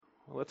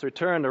Let's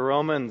return to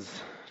Romans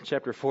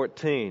chapter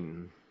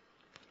 14.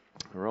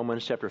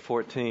 Romans chapter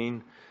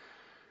 14,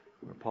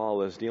 where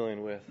Paul is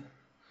dealing with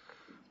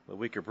the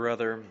weaker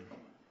brother.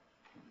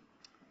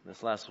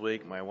 This last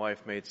week, my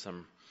wife made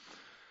some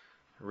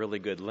really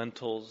good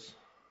lentils.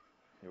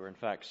 They were, in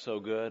fact, so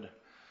good.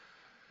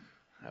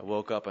 I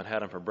woke up and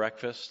had them for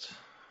breakfast.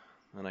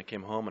 Then I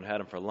came home and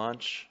had them for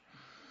lunch.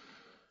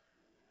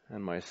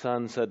 And my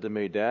son said to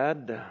me,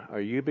 "Dad,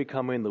 are you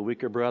becoming the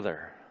weaker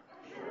brother?"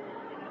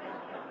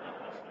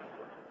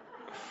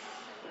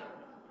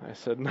 I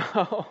said,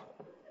 "No,"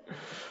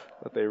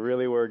 but they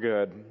really were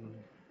good.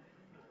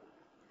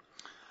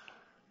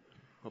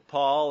 Well,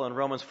 Paul in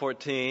Romans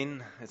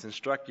 14 is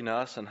instructing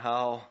us on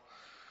how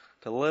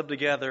to live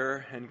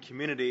together in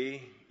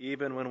community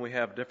even when we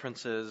have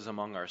differences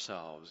among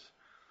ourselves.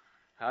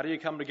 How do you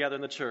come together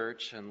in the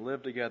church and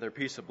live together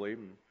peaceably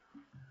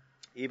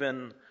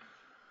even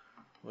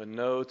when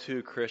no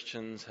two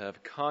Christians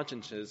have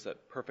consciences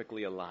that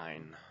perfectly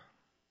align?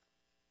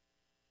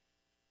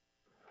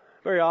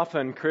 Very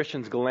often,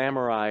 Christians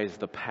glamorize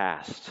the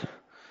past,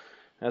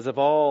 as if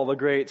all the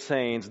great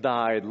saints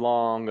died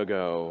long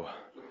ago.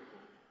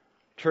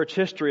 Church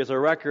history is a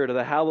record of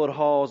the hallowed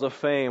halls of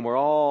fame where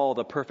all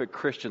the perfect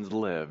Christians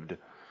lived.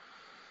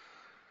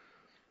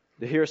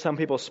 To hear some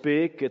people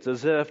speak, it's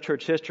as if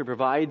church history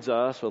provides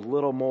us with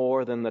little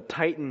more than the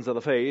titans of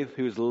the faith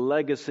whose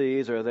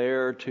legacies are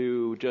there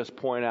to just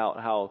point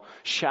out how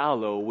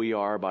shallow we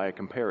are by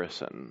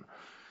comparison.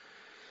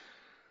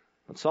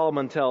 But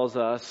Solomon tells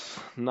us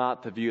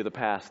not to view the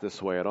past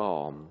this way at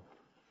all.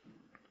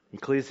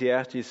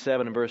 Ecclesiastes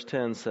 7 and verse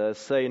 10 says,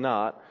 "Say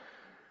not,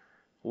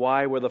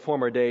 why were the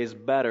former days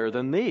better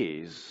than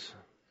these?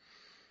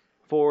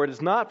 For it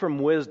is not from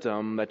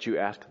wisdom that you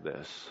ask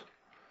this."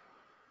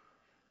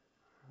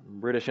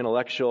 British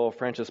intellectual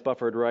Francis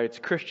Bufford writes,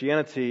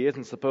 "Christianity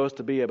isn't supposed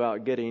to be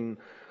about gathering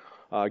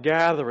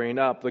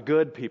up the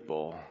good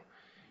people,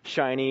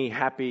 shiny,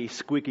 happy,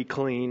 squeaky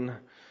clean,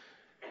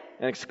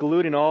 and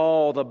excluding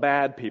all the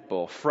bad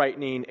people,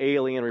 frightening,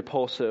 alien,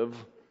 repulsive,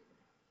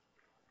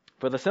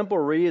 for the simple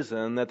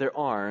reason that there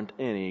aren't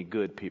any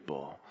good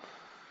people."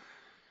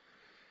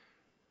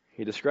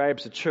 He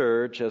describes the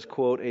church as,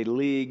 quote, "a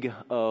league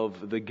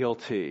of the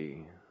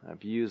guilty."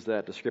 I've used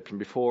that description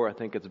before. I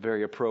think it's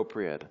very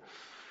appropriate.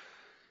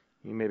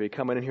 You may be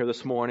coming in here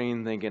this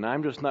morning thinking,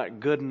 "I'm just not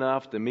good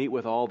enough to meet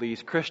with all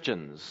these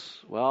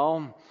Christians."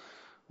 Well,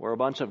 we're a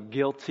bunch of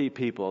guilty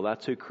people.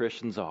 That's who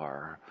Christians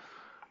are.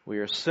 We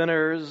are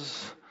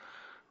sinners.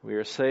 We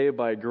are saved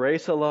by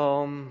grace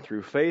alone,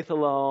 through faith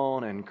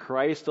alone, and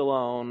Christ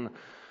alone.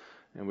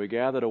 And we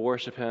gather to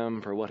worship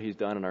Him for what He's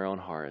done in our own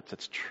hearts.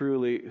 It's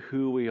truly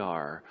who we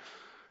are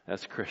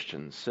as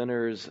Christians.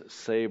 Sinners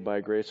saved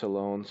by grace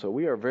alone. So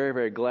we are very,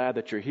 very glad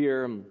that you're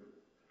here.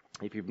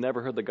 If you've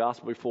never heard the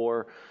gospel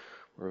before,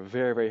 we're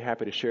very, very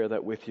happy to share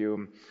that with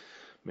you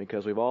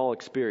because we've all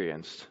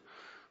experienced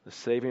the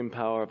saving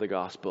power of the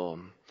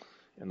gospel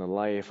in the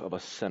life of a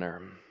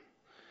sinner.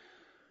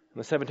 In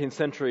the 17th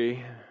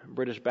century,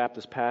 British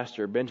Baptist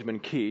pastor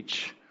Benjamin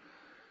Keach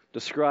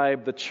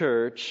described the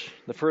church,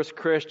 the first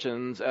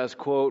Christians, as,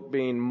 quote,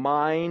 being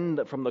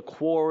mined from the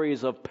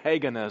quarries of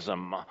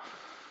paganism.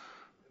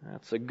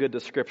 That's a good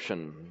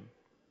description.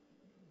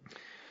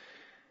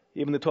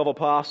 Even the 12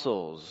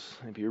 apostles,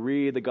 if you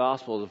read the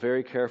Gospels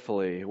very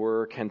carefully,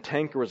 were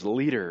cantankerous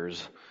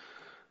leaders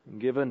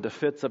given to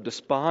fits of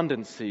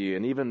despondency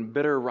and even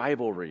bitter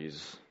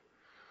rivalries.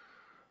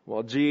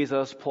 While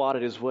Jesus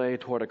plotted His way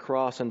toward a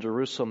cross in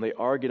Jerusalem, they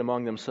argued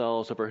among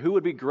themselves over who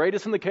would be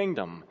greatest in the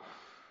kingdom.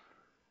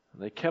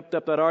 They kept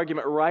up that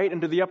argument right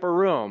into the upper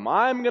room.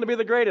 "I'm going to be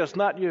the greatest,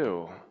 not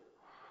you."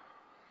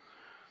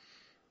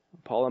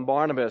 Paul and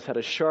Barnabas had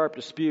a sharp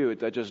dispute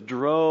that just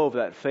drove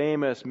that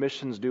famous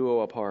missions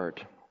duo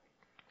apart.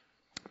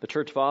 The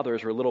church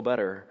fathers were a little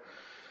better.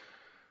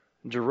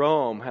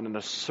 Jerome had an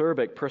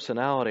acerbic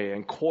personality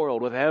and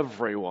quarreled with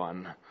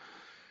everyone.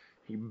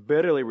 He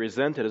bitterly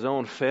resented his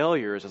own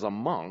failures as a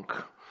monk.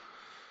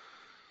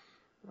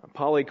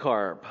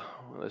 Polycarp,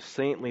 a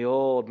saintly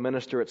old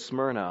minister at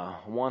Smyrna,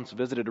 once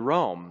visited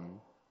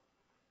Rome.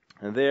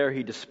 And there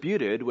he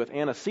disputed with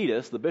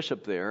Anicetus, the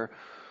bishop there,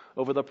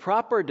 over the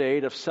proper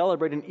date of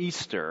celebrating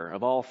Easter,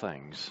 of all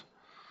things.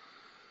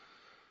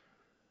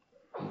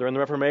 During the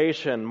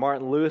Reformation,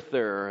 Martin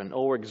Luther and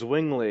Ulrich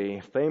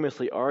Zwingli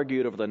famously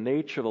argued over the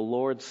nature of the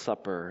Lord's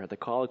Supper at the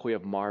Colloquy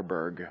of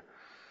Marburg.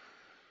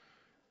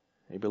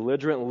 A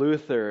belligerent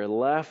Luther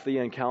left the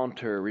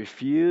encounter,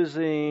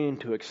 refusing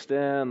to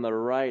extend the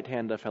right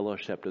hand of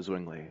fellowship to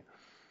Zwingli.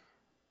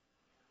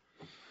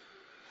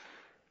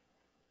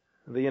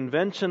 The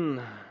invention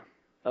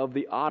of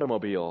the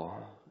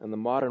automobile in the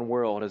modern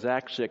world has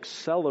actually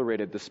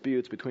accelerated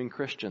disputes between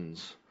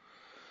Christians.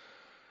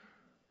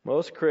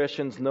 Most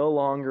Christians no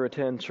longer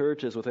attend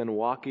churches within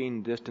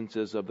walking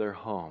distances of their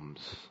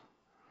homes.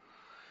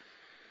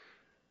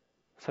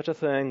 Such a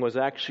thing was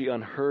actually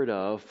unheard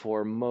of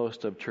for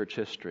most of church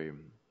history.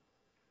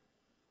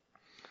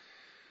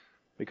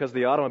 Because of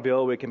the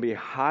automobile, we can be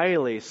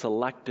highly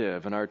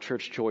selective in our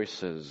church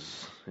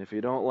choices. If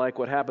you don't like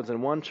what happens in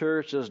one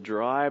church, just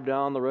drive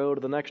down the road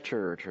to the next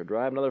church, or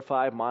drive another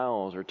 5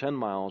 miles, or 10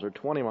 miles, or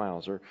 20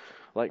 miles, or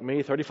like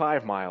me,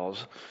 35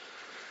 miles.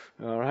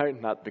 All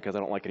right? Not because I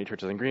don't like any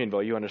churches in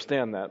Greenville, you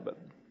understand that, but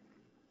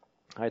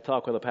I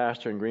talked with a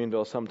pastor in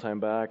Greenville some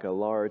time back, a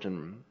large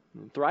and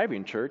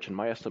thriving church in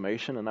my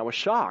estimation, and I was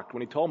shocked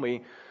when he told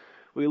me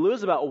we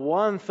lose about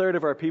 1/3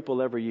 of our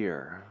people every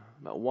year.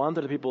 About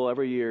 1/3 of people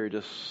every year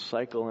just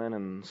cycle in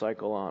and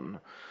cycle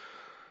on.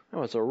 That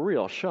was a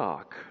real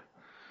shock.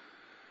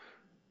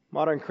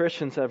 Modern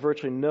Christians have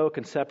virtually no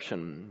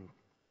conception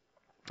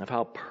of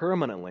how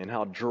permanently and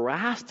how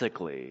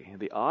drastically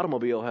the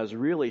automobile has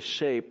really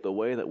shaped the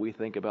way that we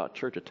think about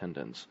church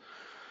attendance.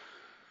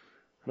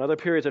 In other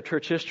periods of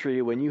church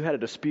history, when you had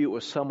a dispute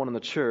with someone in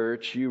the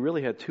church, you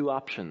really had two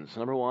options.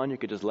 Number one, you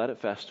could just let it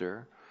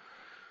fester.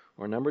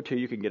 Or number two,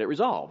 you could get it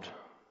resolved.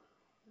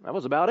 That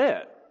was about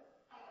it.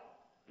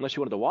 Unless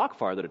you wanted to walk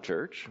farther to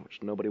church,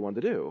 which nobody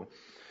wanted to do.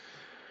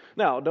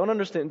 Now, don't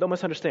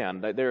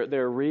misunderstand.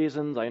 There are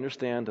reasons, I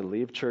understand, to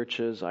leave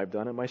churches. I've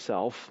done it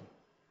myself.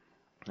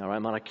 Now,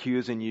 I'm not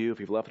accusing you if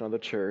you've left another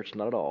church,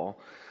 not at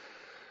all.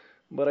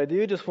 But I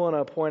do just want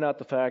to point out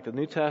the fact that the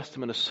New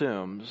Testament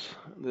assumes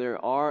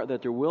that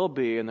there will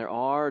be and there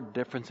are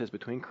differences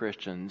between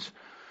Christians.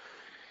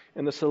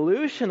 And the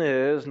solution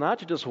is not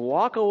to just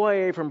walk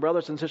away from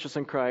brothers and sisters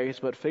in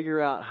Christ, but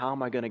figure out, how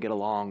am I going to get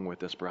along with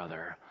this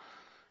brother?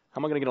 How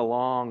am I going to get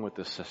along with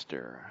this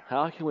sister?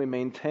 How can we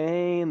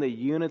maintain the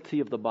unity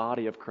of the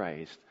body of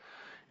Christ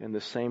in the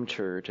same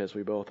church as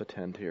we both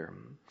attend here?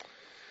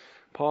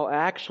 Paul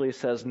actually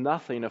says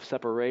nothing of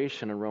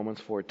separation in Romans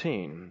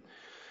 14.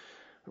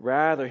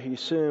 Rather, he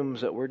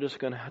assumes that we're just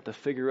going to have to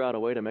figure out a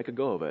way to make a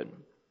go of it,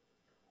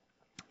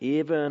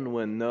 even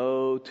when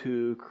no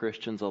two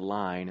Christians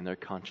align in their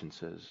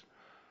consciences.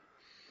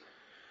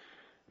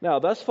 Now,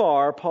 thus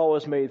far, Paul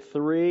has made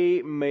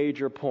 3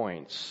 major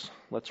points.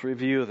 Let's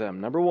review them.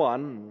 Number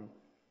 1,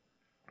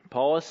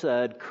 Paul has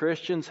said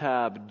Christians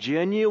have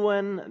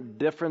genuine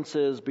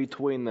differences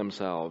between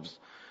themselves.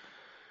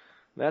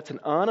 That's an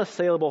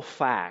unassailable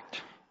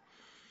fact.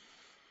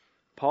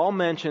 Paul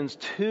mentions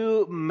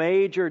 2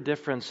 major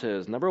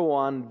differences. Number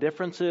 1,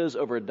 differences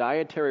over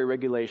dietary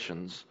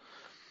regulations.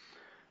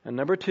 And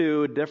number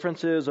 2,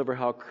 differences over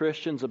how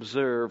Christians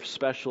observe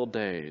special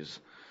days.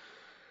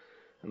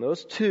 And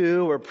those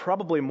 2 are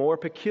probably more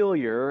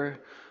peculiar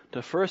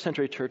to first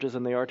century churches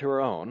than they are to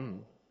our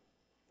own.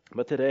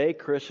 But today,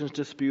 Christians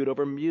dispute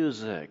over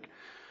music,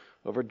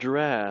 over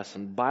dress,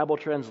 and Bible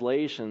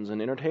translations,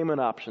 and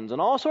entertainment options,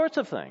 and all sorts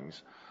of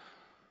things.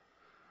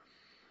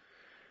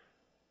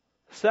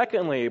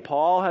 Secondly,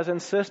 Paul has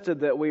insisted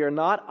that we are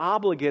not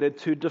obligated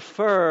to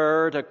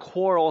defer to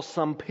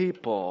quarrelsome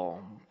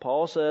people.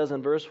 Paul says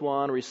in verse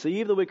 1,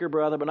 receive the weaker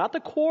brother, but not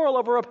to quarrel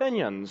over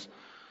opinions.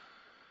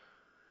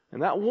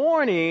 And that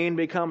warning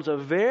becomes a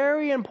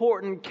very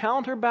important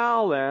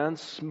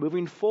counterbalance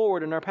moving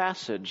forward in our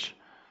passage.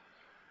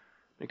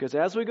 Because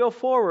as we go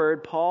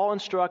forward, Paul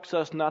instructs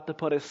us not to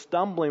put a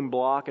stumbling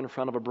block in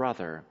front of a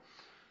brother.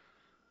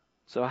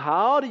 So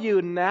how do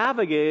you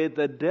navigate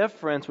the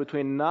difference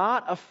between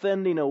not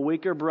offending a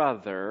weaker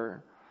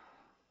brother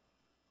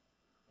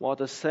while at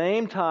the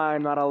same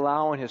time not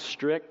allowing his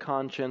strict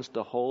conscience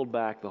to hold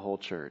back the whole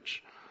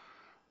church?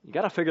 You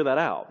got to figure that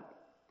out.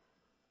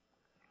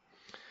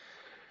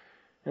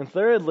 And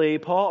thirdly,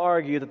 Paul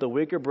argued that the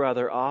weaker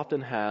brother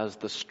often has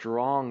the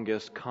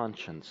strongest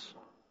conscience.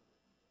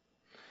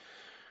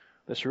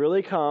 This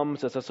really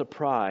comes as a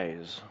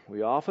surprise.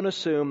 We often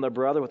assume the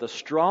brother with a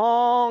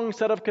strong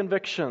set of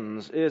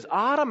convictions is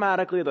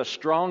automatically the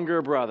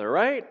stronger brother,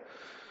 right?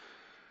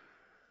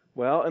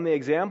 Well, in the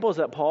examples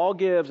that Paul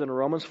gives in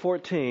Romans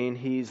 14,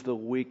 he's the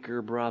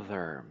weaker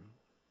brother.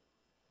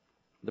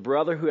 The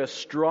brother who has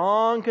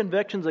strong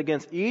convictions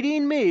against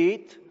eating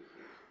meat,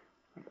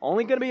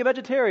 only going to be a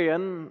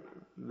vegetarian,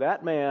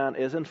 that man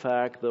is in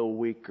fact the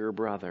weaker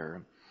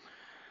brother.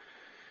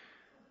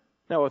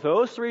 Now, with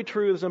those 3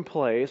 truths in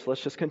place,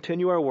 let's just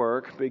continue our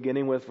work,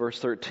 beginning with verse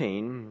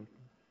 13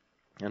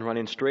 and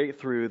running straight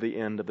through the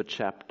end of the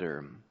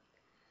chapter.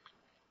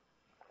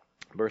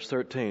 Verse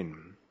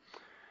 13.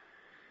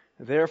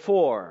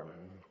 Therefore,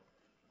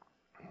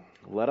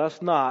 let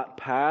us not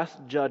pass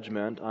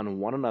judgment on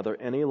one another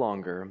any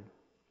longer,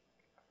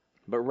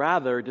 but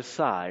rather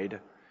decide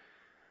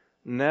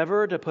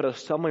never to put a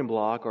stumbling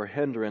block or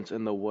hindrance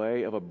in the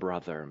way of a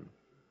brother.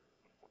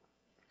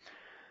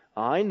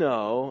 I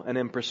know and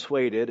am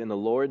persuaded in the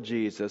Lord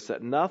Jesus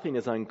that nothing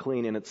is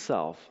unclean in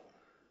itself,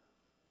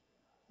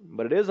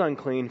 but it is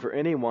unclean for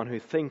anyone who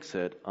thinks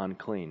it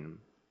unclean.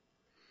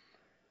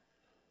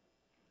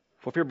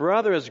 For if your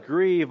brother is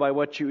grieved by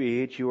what you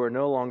eat, you are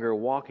no longer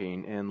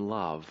walking in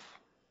love.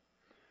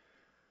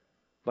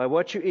 By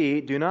what you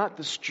eat, do not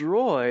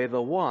destroy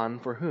the one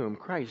for whom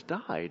Christ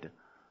died.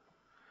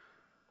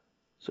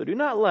 So do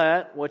not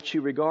let what you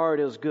regard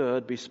as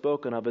good be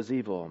spoken of as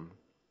evil.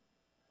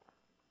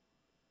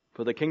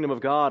 For the kingdom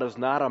of God is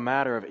not a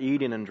matter of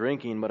eating and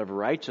drinking, but of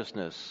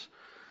righteousness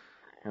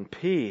and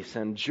peace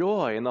and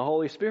joy in the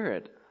Holy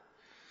Spirit.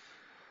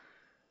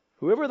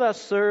 Whoever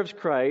thus serves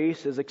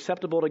Christ is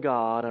acceptable to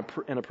God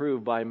and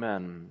approved by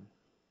men.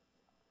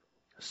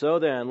 So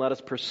then, let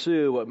us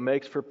pursue what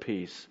makes for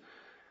peace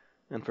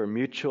and for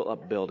mutual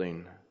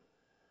upbuilding.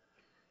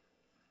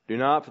 Do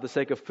not, for the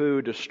sake of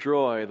food,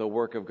 destroy the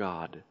work of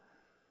God.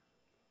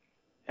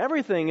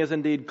 Everything is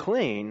indeed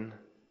clean,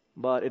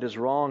 but it is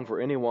wrong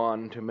for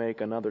anyone to make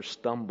another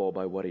stumble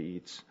by what he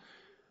eats.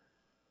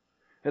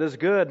 It is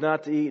good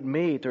not to eat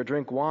meat or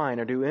drink wine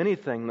or do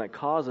anything that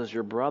causes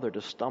your brother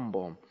to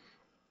stumble.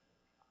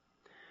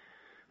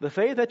 The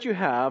faith that you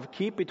have,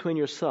 keep between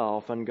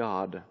yourself and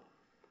God.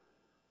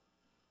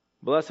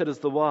 Blessed is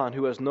the one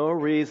who has no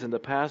reason to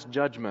pass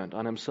judgment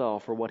on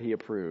himself for what he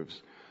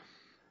approves.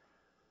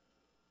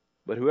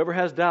 But whoever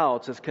has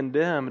doubts is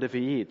condemned if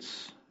he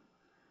eats,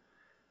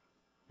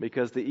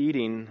 because the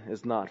eating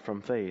is not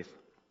from faith.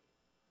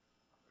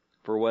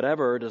 For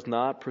whatever does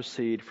not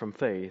proceed from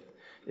faith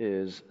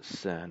is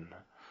sin.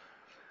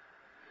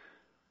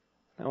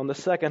 Now, in the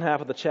second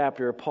half of the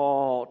chapter,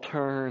 Paul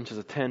turns his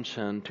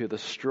attention to the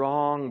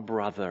strong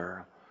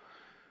brother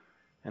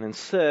and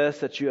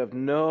insists that you have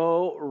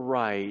no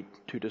right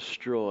to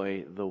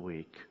destroy the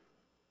weak.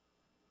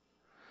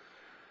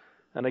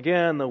 And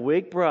again, the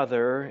weak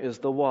brother is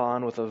the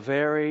one with a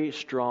very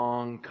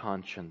strong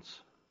conscience.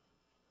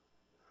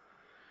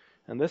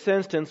 In this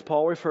instance,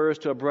 Paul refers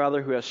to a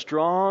brother who has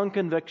strong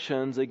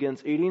convictions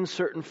against eating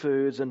certain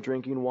foods and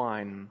drinking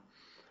wine.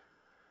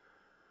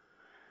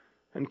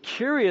 And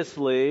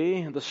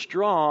curiously, the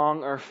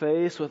strong are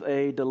faced with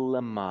a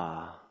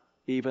dilemma,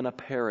 even a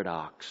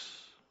paradox.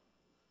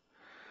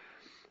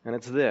 And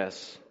it's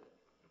this: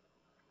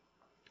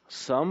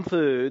 some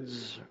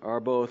foods are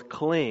both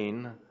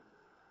clean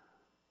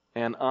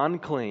and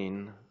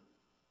unclean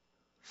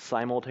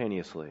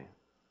simultaneously.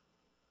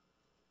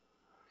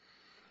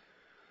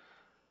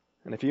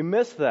 And if you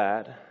miss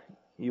that,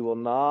 you will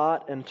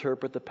not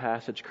interpret the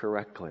passage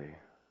correctly.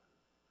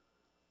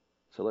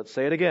 So let's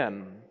say it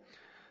again.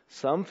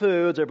 Some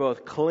foods are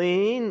both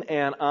clean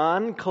and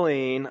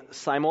unclean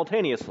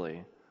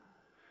simultaneously.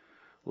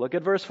 Look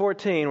at verse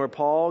 14 where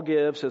Paul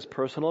gives his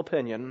personal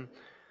opinion.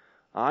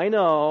 I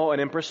know and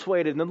am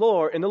persuaded in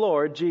the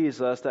Lord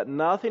Jesus that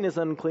nothing is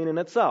unclean in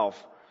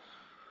itself.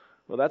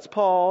 Well, that's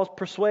Paul's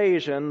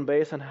persuasion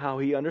based on how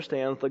he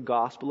understands the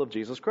gospel of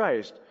Jesus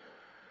Christ.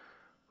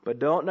 But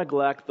don't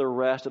neglect the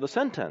rest of the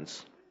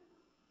sentence.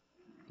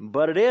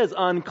 But it is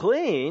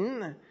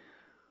unclean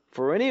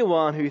for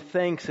anyone who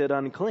thinks it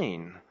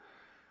unclean.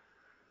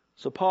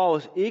 So Paul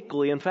is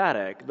equally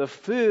emphatic. The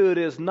food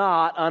is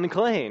not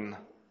unclean.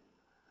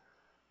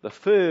 The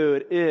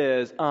food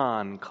is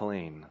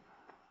unclean.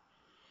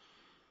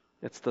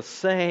 It's the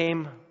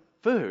same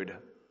food.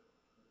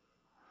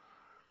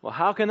 Well,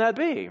 how can that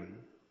be?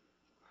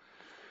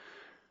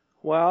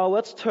 Well,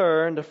 let's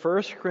turn to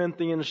 1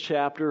 Corinthians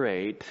chapter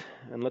 8,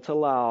 and let's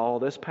allow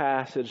this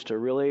passage to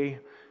really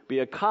be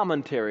a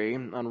commentary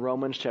on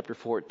Romans chapter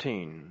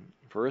 14.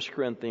 1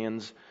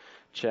 Corinthians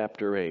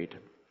chapter 8.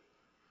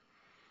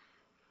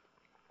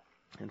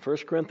 In 1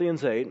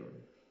 Corinthians 8,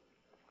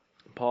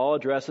 Paul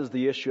addresses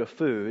the issue of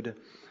food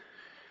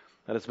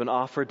that has been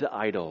offered to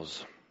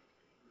idols.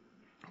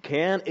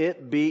 Can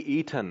it be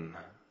eaten?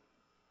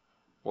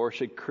 Or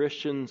should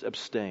Christians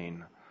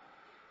abstain?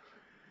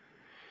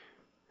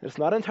 It's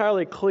not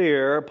entirely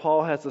clear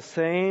Paul has the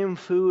same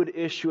food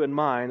issue in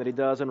mind that he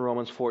does in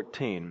Romans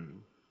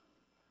 14.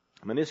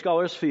 Many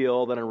scholars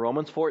feel that in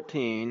Romans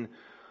 14,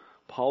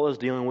 Paul is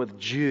dealing with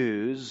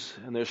Jews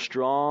and their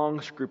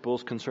strong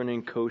scruples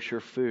concerning kosher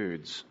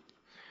foods.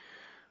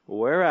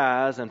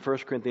 Whereas in 1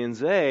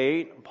 Corinthians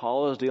 8,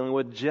 Paul is dealing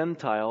with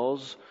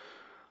Gentiles,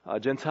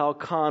 Gentile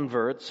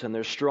converts, and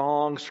their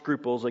strong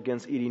scruples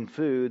against eating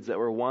foods that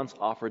were once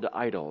offered to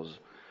idols.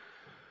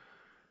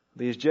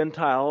 These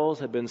Gentiles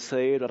had been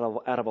saved out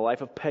of a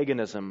life of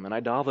paganism and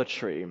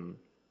idolatry, and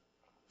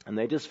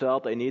they just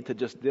felt they need to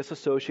just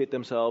disassociate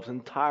themselves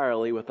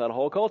entirely with that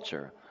whole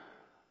culture.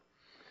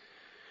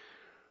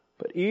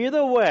 But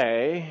either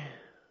way,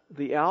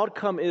 the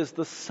outcome is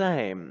the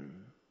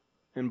same.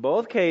 In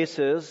both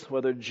cases,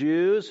 whether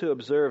Jews who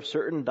observe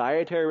certain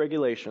dietary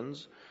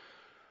regulations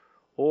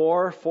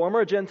or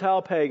former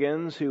Gentile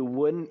pagans who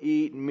wouldn't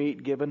eat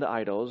meat given to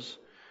idols,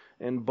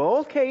 in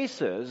both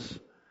cases,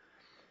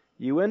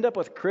 you end up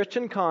with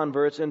Christian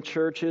converts in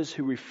churches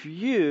who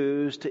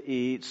refuse to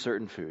eat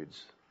certain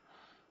foods.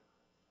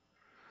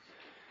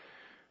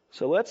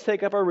 So let's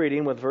take up our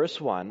reading with verse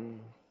 1.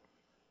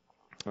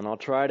 And I'll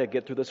try to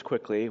get through this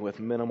quickly with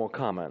minimal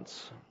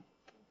comments.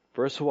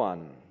 Verse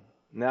 1.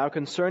 Now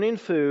concerning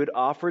food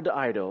offered to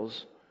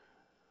idols,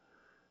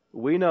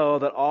 we know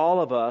that all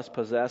of us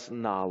possess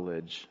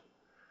knowledge.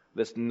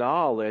 This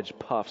knowledge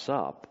puffs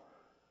up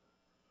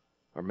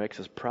or makes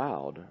us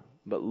proud,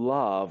 but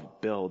love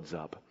builds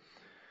up.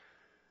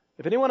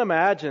 If anyone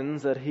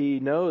imagines that he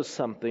knows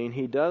something,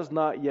 he does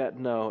not yet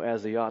know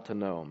as he ought to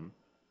know.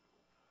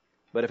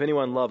 But if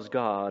anyone loves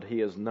God,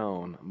 he is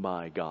known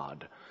by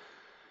God.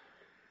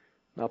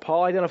 Now,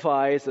 Paul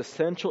identifies the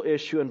central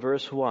issue in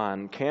verse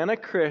 1. Can a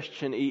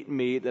Christian eat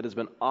meat that has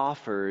been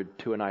offered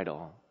to an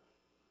idol?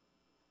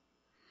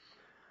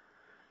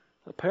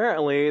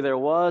 Apparently, there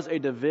was a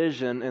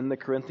division in the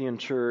Corinthian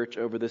church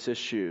over this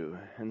issue,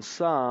 and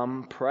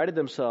some prided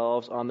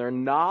themselves on their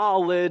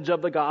knowledge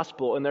of the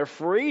gospel and their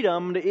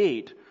freedom to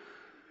eat,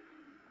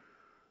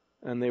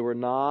 and they were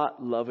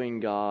not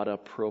loving God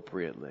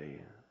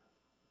appropriately.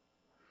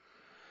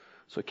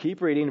 So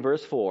keep reading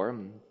verse 4.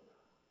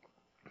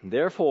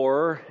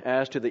 Therefore,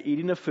 as to the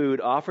eating of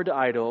food offered to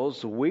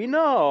idols, we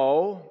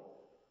know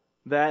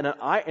that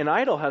an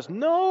idol has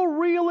no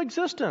real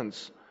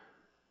existence,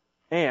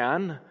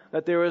 and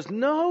that there is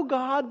no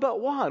God but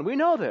one. We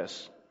know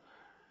this.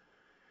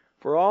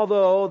 For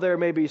although there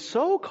may be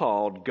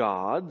so-called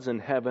gods in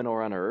heaven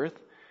or on earth,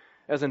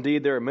 as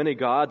indeed there are many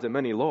gods and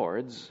many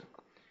lords,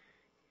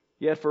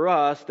 yet for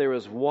us there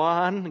is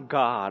one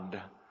God,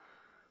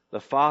 the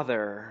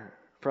Father,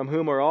 from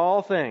whom are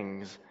all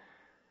things,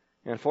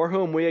 and for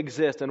whom we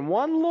exist, and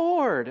one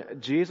Lord,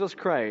 Jesus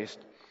Christ,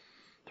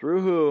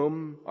 through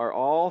whom are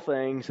all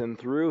things and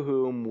through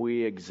whom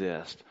we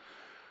exist.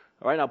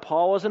 All right, now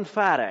Paul was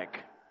emphatic.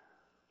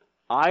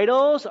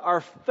 Idols are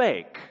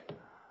fake.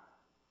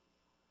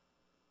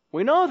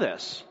 We know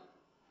this.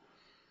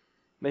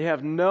 They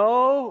have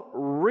no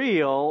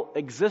real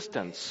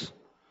existence.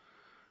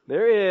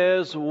 There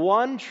is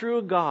one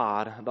true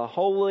God, the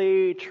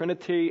Holy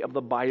Trinity of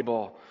the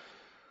Bible.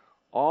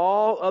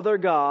 All other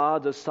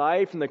gods,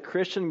 aside from the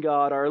Christian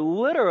God, are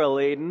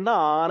literally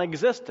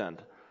non-existent.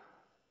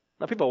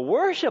 Now, people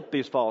worship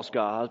these false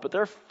gods, but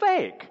they're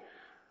fake.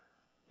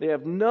 They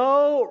have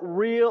no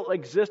real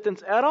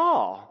existence at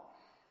all.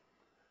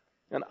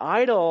 An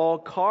idol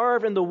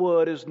carved in the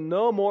wood is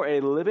no more a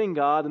living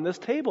God than this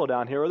table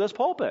down here or this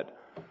pulpit.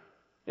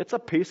 It's a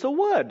piece of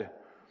wood.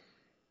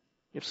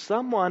 If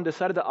someone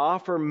decided to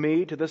offer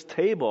meat to this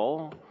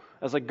table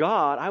as a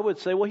god, I would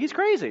say, well, he's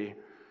crazy.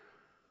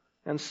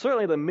 And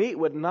certainly the meat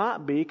would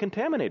not be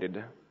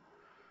contaminated.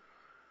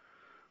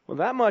 Well,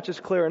 that much is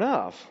clear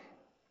enough.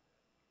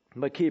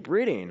 But keep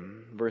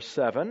reading. Verse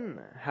 7,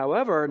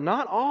 however,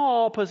 not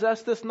all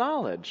possess this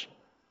knowledge.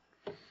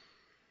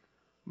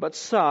 But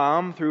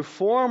some, through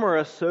former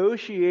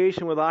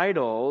association with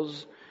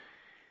idols,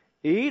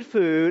 eat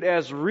food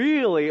as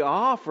really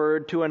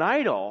offered to an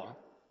idol,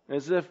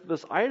 as if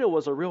this idol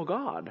was a real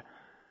god.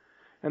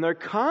 And their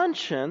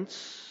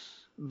conscience,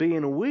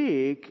 being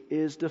weak,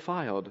 is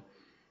defiled.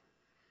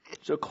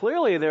 So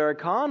clearly there are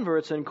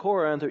converts in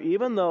Corinth who,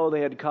 even though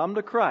they had come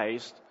to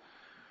Christ,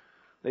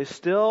 they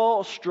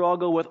still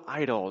struggle with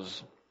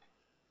idols.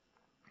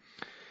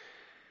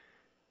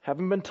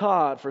 Having been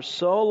taught for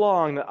so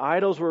long that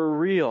idols were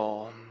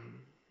real,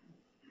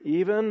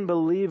 even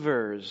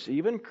believers,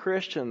 even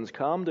Christians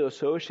come to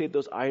associate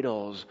those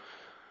idols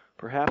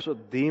perhaps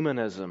with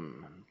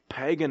demonism,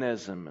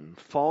 paganism, and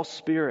false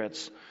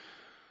spirits.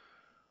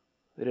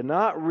 They did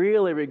not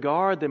really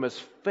regard them as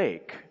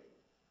fake.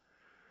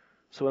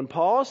 So when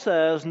Paul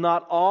says,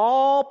 not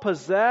all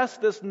possess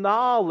this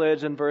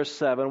knowledge in verse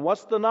 7,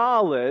 what's the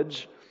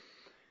knowledge?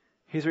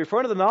 He's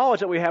referring to the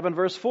knowledge that we have in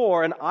verse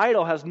 4, an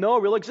idol has no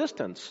real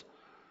existence.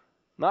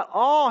 Not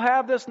all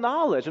have this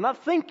knowledge. They're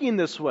not thinking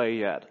this way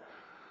yet.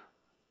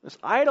 This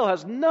idol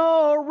has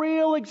no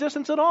real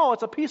existence at all.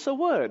 It's a piece of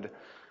wood.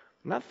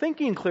 I'm not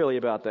thinking clearly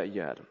about that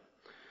yet.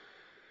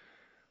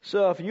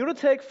 So if you were to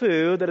take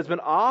food that has been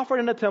offered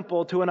in a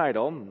temple to an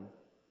idol,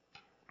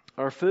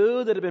 or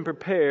food that had been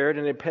prepared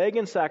in a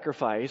pagan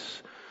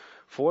sacrifice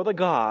for the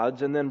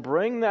gods, and then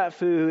bring that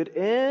food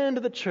into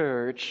the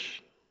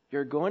church,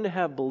 you're going to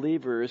have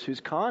believers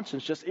whose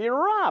conscience just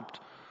erupt.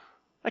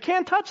 I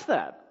can't touch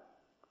that.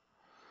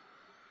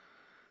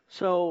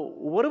 So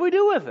what do we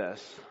do with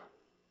this?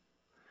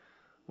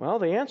 Well,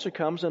 the answer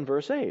comes in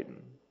verse 8.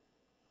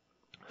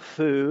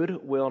 Food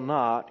will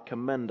not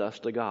commend us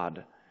to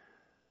God.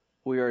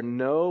 We are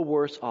no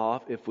worse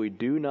off if we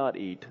do not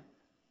eat,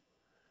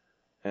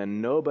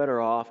 and no better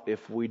off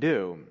if we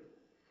do.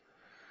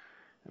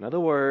 In other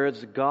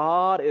words,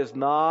 God is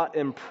not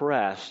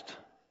impressed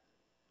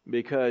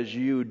because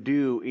you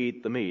do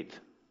eat the meat.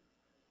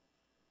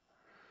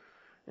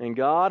 And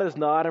God is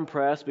not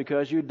impressed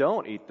because you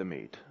don't eat the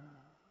meat.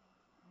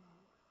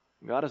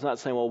 God is not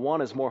saying, well,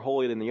 one is more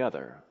holy than the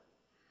other.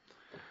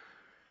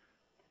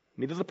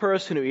 Neither the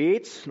person who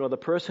eats nor the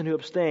person who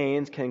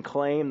abstains can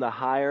claim the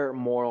higher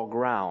moral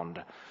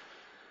ground.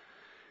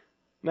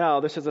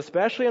 Now, this is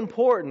especially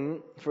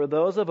important for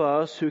those of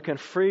us who can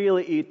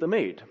freely eat the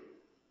meat.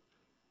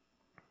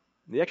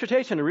 The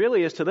exhortation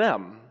really is to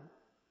them.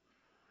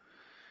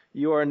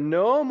 You are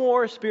no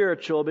more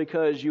spiritual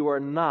because you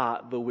are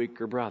not the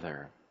weaker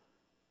brother.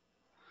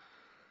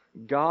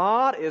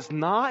 God is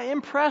not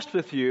impressed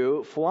with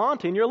you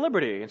flaunting your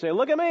liberty and saying,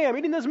 look at me, I'm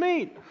eating this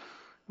meat.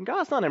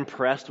 God's not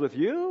impressed with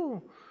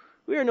you.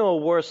 We are no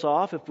worse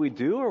off if we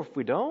do or if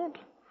we don't.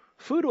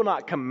 Food will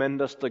not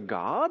commend us to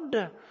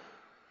God.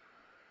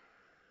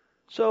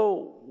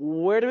 So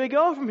where do we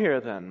go from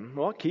here then?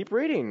 Well, keep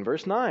reading.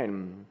 Verse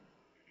 9.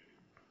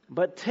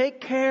 But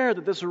take care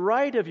that this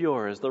right of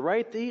yours, the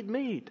right to eat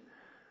meat,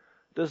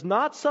 does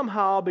not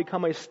somehow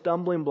become a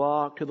stumbling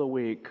block to the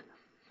weak.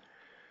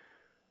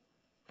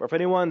 For if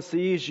anyone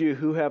sees you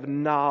who have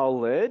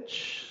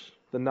knowledge,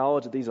 the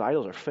knowledge that these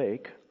idols are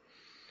fake,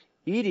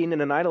 eating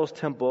in an idol's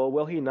temple,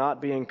 will he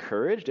not be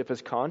encouraged, if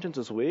his conscience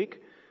is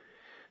weak,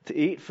 to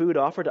eat food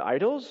offered to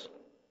idols?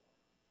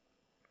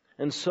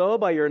 And so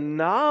by your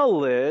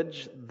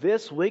knowledge,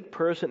 this weak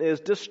person is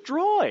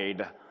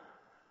destroyed.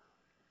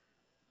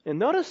 And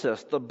notice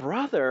this, the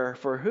brother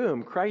for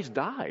whom Christ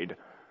died.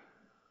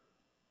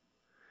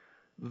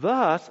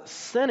 Thus,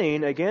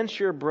 sinning against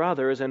your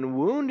brothers and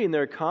wounding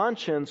their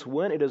conscience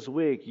when it is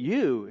weak,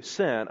 you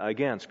sin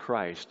against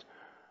Christ.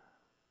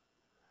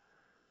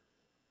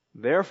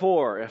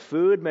 Therefore, if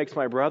food makes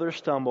my brother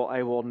stumble,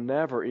 I will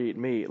never eat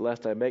meat,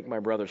 lest I make my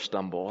brother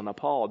stumble. Now,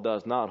 Paul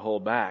does not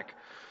hold back.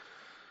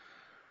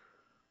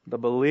 The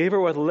believer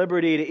with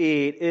liberty to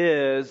eat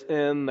is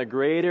in the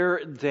greater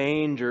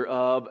danger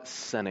of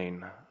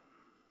sinning.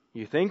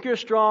 You think you're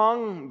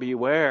strong?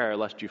 Beware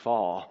lest you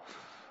fall.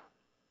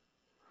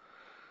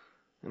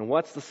 And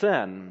what's the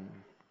sin?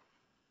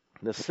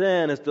 The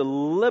sin is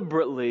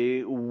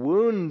deliberately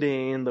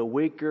wounding the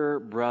weaker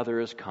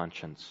brother's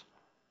conscience.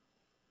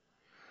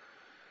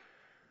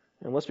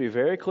 And let's be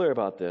very clear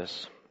about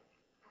this.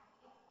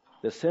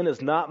 The sin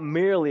is not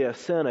merely a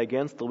sin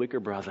against the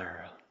weaker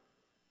brother.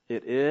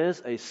 It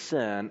is a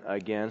sin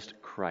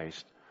against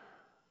Christ.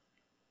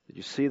 Did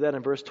you see that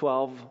in verse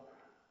 12?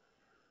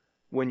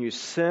 When you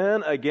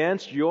sin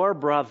against your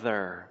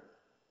brother,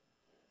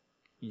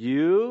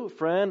 you,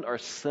 friend, are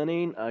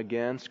sinning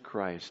against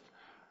Christ.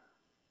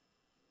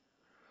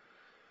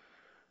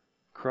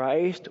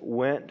 Christ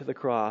went to the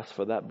cross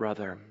for that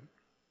brother.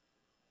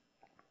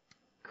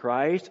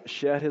 Christ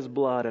shed his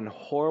blood in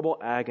horrible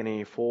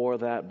agony for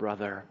that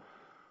brother,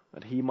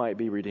 that he might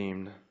be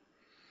redeemed.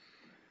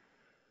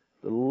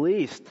 The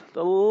least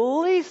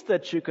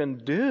that you can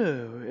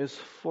do is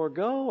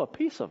forego a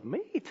piece of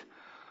meat.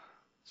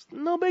 It's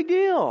no big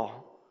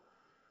deal.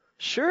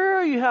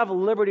 Sure, you have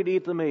liberty to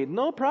eat the meat,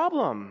 no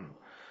problem.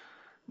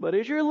 But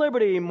is your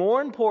liberty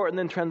more important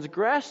than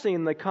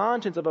transgressing the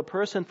conscience of a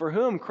person for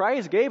whom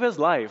Christ gave his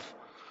life?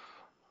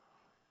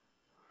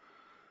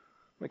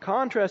 The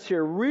contrast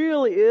here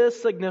really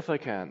is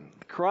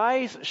significant.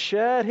 Christ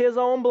shed his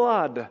own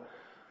blood,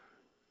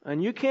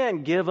 and you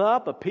can't give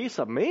up a piece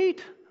of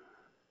meat?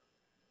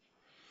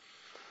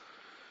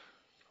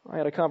 I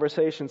had a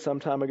conversation some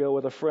time ago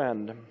with a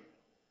friend.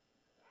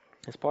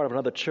 He's part of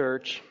another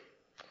church.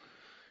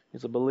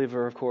 He's a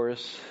believer, of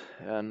course,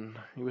 and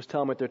he was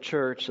telling me at their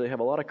church they have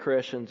a lot of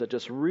Christians that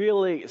just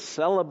really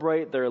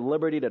celebrate their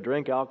liberty to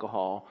drink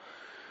alcohol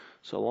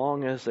so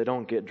long as they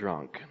don't get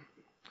drunk.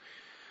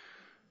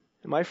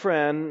 And my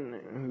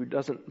friend, who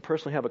doesn't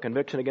personally have a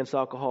conviction against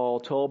alcohol,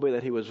 told me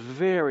that he was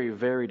very,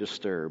 very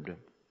disturbed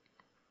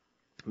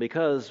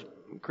because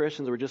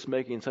Christians were just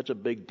making such a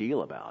big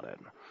deal about it.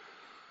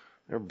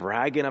 They're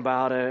bragging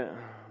about it.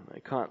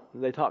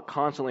 They talk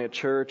constantly at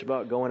church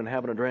about going and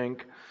having a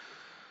drink.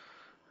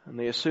 And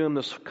they assume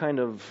this kind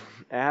of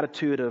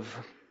attitude of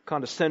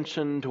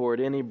condescension toward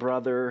any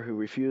brother who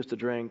refused to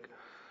drink.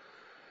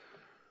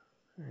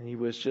 And he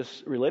was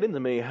just relating to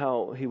me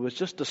how he was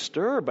just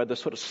disturbed by this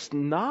sort of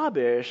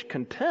snobbish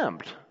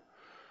contempt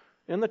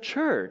in the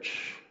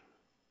church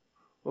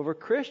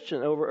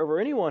over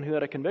anyone who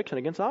had a conviction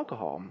against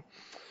alcohol.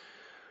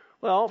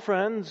 Well,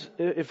 friends,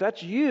 if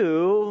that's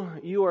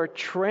you are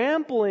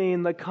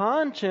trampling the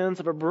conscience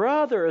of a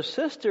brother or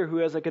sister who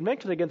has a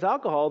conviction against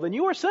alcohol, then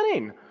you are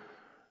sinning.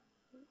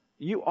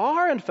 You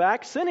are, in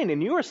fact, sinning,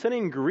 and you are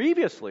sinning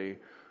grievously.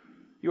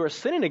 You are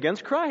sinning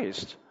against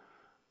Christ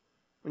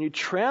when you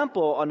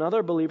trample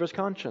another believer's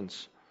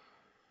conscience.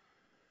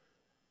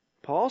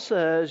 Paul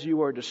says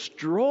you are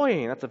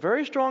destroying, that's a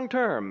very strong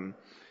term,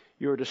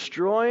 you are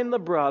destroying the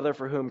brother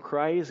for whom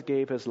Christ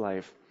gave his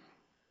life.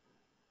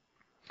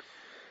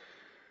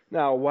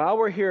 Now, while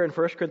we're here in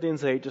 1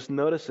 Corinthians 8, just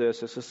notice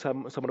this is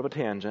somewhat of a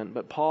tangent,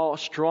 but Paul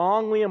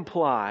strongly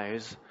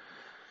implies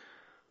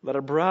that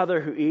a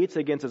brother who eats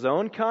against his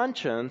own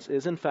conscience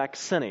is in fact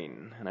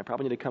sinning. And I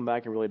probably need to come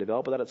back and really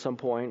develop that at some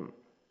point.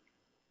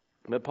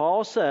 But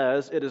Paul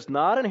says it is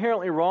not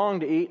inherently wrong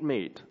to eat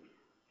meat.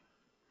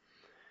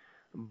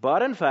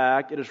 But in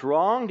fact, it is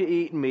wrong to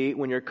eat meat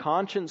when your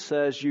conscience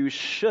says you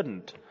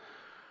shouldn't.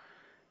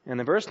 And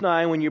in verse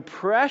 9, when you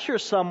pressure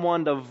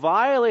someone to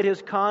violate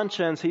his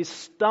conscience, he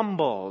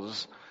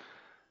stumbles.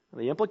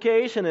 The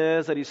implication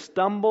is that he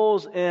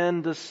stumbles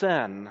into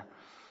sin.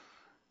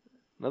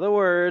 In other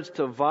words,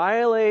 to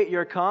violate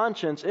your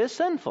conscience is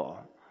sinful.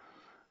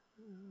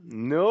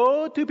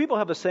 No two people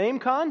have the same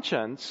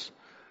conscience,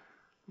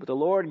 but the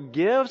Lord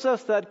gives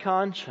us that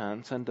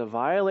conscience, and to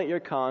violate your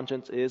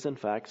conscience is in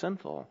fact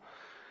sinful.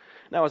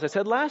 Now, as I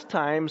said last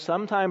time,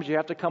 sometimes you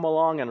have to come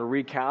along and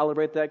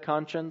recalibrate that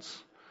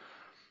conscience.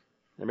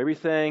 There may be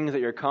things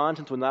that your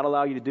conscience would not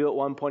allow you to do at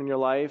one point in your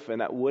life,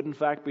 and that would in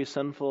fact be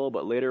sinful,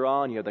 but later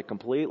on you have the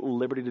complete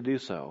liberty to do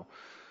so.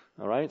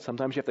 All right?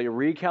 Sometimes you have to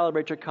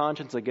recalibrate your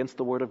conscience against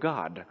the Word of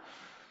God.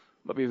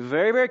 But be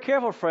very, very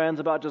careful, friends,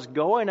 about just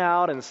going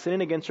out and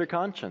sinning against your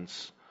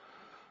conscience.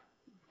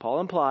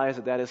 Paul implies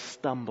that is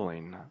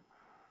stumbling.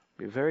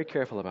 Be very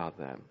careful about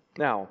that.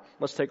 Now,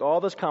 let's take all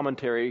this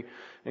commentary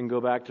and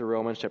go back to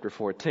Romans chapter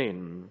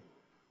 14.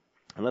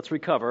 And let's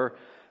recover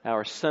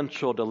our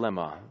central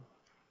dilemma.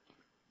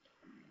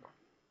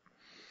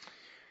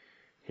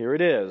 Here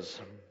it is.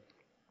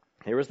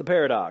 Here is the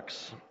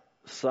paradox.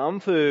 Some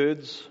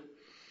foods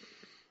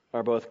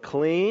are both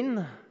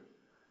clean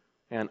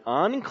and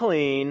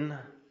unclean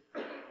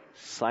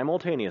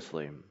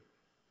simultaneously.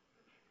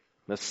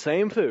 The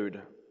same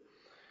food.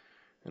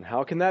 And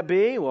how can that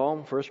be?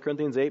 Well, 1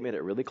 Corinthians 8 made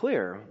it really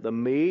clear. The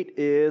meat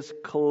is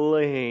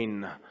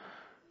clean.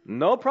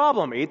 No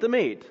problem, eat the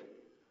meat.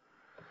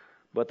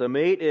 But the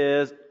meat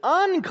is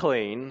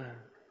unclean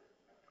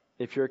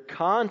if your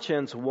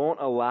conscience won't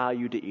allow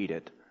you to eat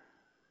it.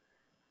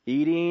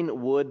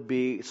 Eating would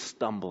be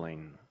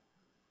stumbling.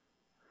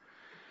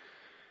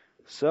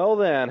 So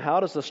then, how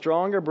does the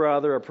stronger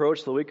brother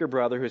approach the weaker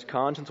brother whose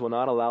conscience will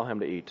not allow him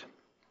to eat?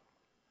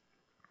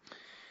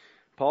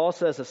 Paul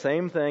says the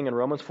same thing in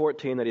Romans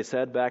 14 that he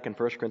said back in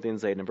 1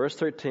 Corinthians 8. In verse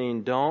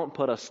 13, don't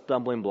put a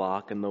stumbling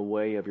block in the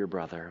way of your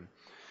brother.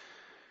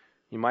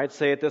 You might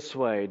say it this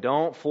way,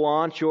 don't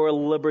flaunt your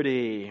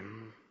liberty.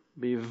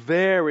 Be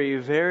very,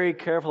 very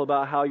careful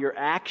about how your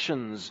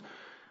actions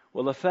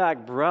will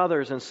affect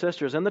brothers and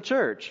sisters in the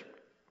church.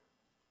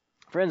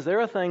 Friends,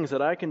 there are things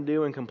that I can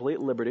do in complete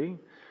liberty,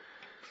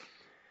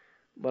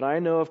 but I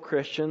know of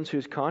Christians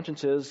whose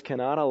consciences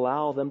cannot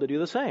allow them to do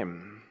the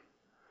same.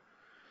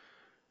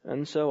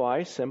 And so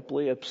I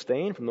simply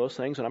abstain from those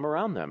things when I'm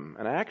around them.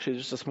 And I actually,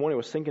 just this morning,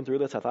 was thinking through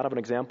this. I thought of an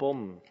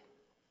example,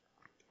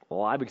 a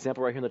live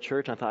example right here in the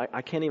church. And I thought,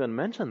 I can't even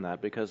mention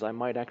that because I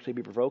might actually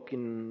be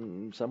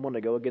provoking someone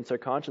to go against their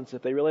conscience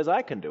if they realize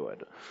I can do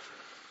it.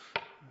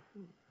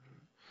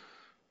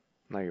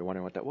 Now you're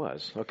wondering what that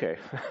was. Okay.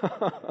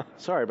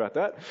 Sorry about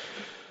that.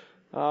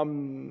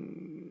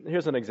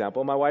 Here's an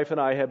example. My wife and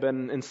I have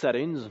been in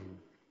settings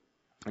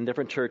in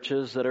different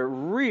churches that are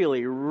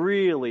really,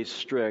 really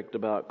strict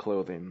about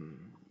clothing.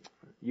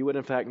 You would,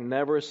 in fact,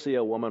 never see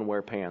a woman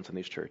wear pants in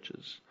these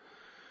churches.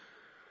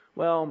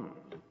 Well,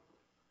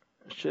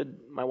 should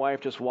my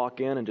wife just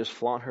walk in and just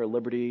flaunt her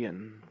liberty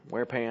and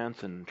wear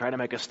pants and try to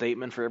make a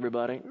statement for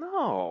everybody?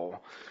 No,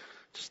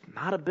 it's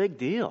not a big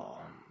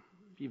deal.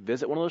 If you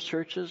visit one of those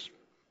churches,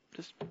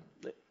 just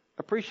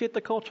appreciate the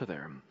culture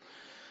there.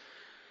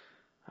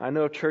 I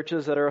know of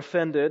churches that are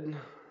offended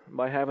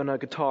by having a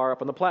guitar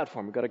up on the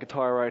platform. We've got a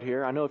guitar right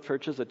here. I know of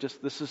churches that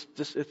this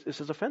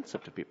is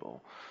offensive to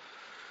people.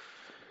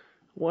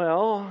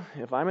 Well,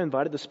 if I'm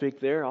invited to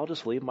speak there, I'll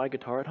just leave my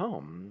guitar at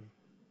home.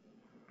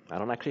 I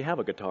don't actually have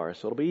a guitar,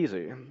 so it'll be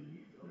easy.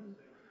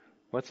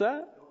 What's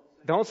that?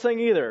 Don't sing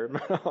either.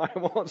 No, I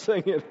won't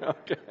sing it.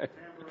 Okay.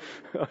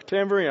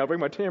 Tambourine. I'll bring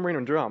my tambourine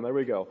and drum. There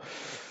we go.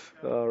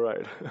 All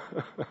right.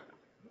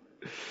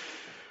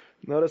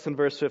 Notice in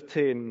verse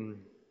 15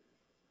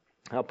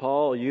 how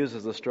Paul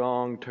uses the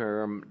strong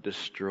term,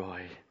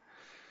 destroy.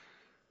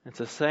 It's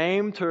the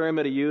same term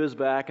that he used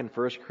back in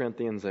 1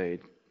 Corinthians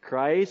 8.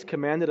 Christ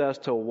commanded us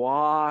to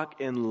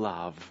walk in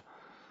love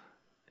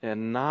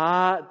and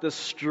not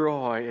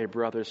destroy a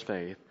brother's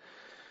faith.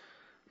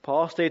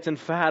 Paul states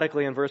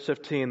emphatically in verse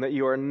 15 that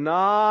you are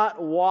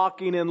not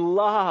walking in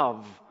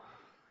love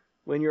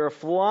when you're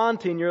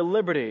flaunting your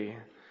liberty.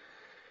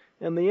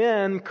 In the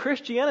end,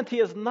 Christianity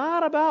is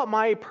not about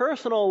my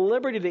personal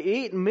liberty to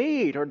eat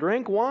meat or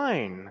drink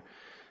wine.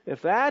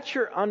 If that's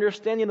your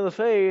understanding of the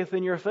faith,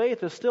 then your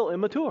faith is still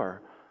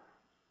immature.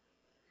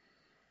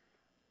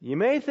 You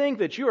may think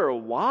that you are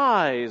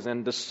wise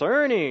and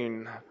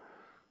discerning,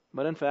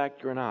 but in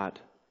fact you're not.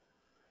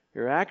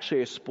 You're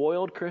actually a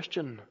spoiled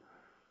Christian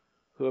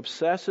who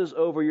obsesses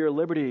over your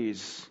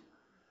liberties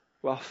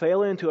while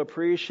failing to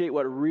appreciate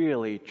what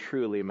really,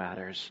 truly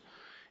matters.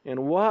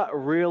 And what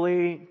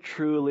really,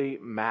 truly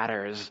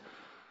matters.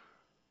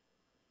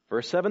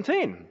 Verse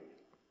 17.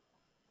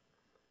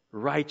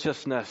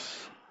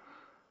 Righteousness.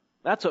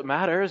 That's what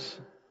matters.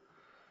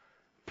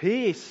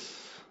 Peace.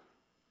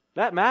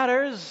 That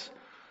matters.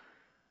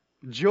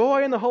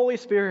 Joy in the Holy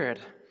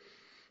Spirit.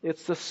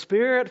 It's the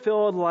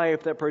Spirit-filled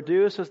life that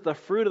produces the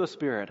fruit of the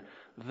Spirit.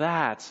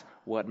 That's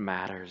what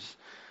matters.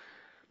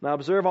 Now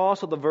observe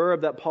also the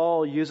verb that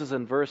Paul uses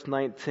in verse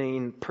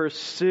 19,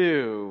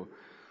 pursue.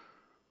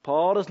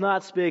 Paul does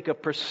not speak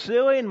of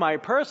pursuing my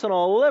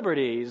personal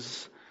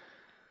liberties.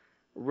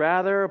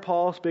 Rather,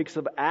 Paul speaks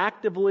of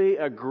actively,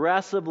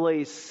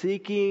 aggressively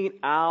seeking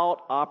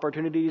out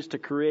opportunities to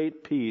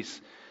create peace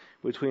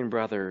between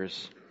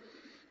brothers.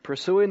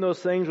 Pursuing those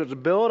things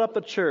which build up the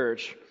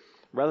church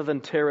rather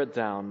than tear it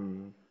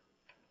down.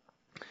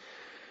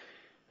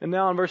 And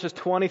now in verses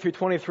 20 through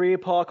 23,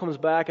 Paul comes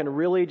back and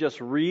really just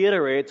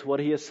reiterates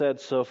what he has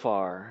said so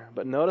far.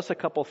 But notice a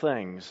couple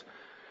things.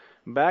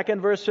 Back in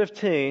verse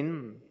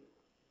 15,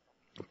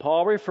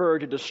 Paul referred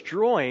to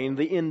destroying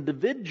the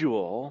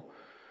individual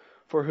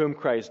for whom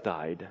Christ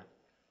died.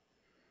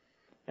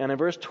 And in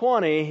verse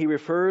 20, he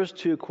refers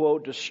to,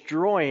 quote,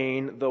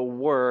 destroying the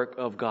work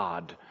of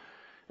God.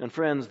 And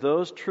friends,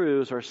 those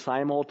truths are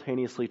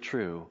simultaneously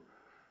true.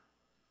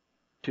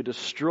 To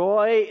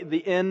destroy the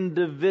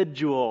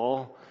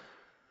individual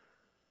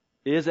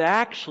is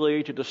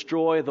actually to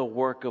destroy the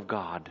work of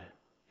God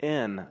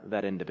in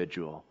that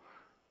individual.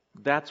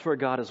 That's where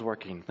God is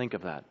working. Think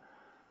of that.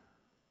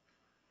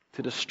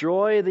 To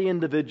destroy the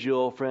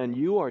individual, friend,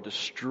 you are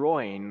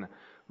destroying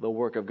the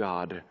work of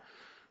God.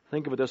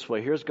 Think of it this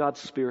way. Here's God's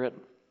Spirit,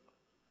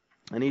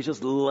 and He's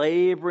just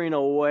laboring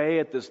away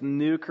at this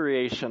new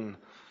creation,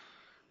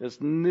 this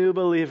new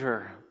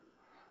believer,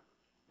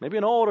 maybe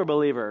an older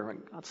believer.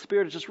 God's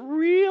Spirit is just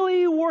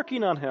really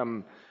working on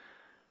him.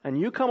 And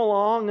you come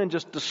along and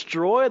just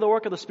destroy the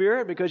work of the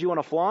Spirit because you want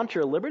to flaunt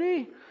your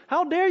liberty?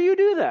 How dare you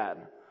do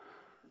that?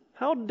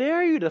 How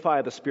dare you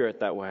defy the Spirit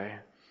that way?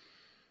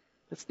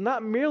 It's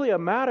not merely a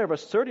matter of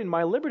asserting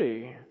my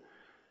liberty.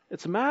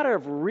 It's a matter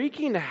of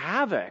wreaking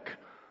havoc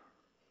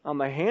on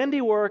the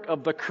handiwork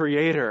of the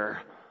Creator.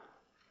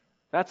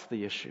 That's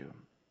the issue.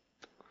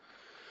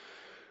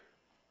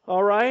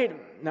 All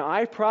right, now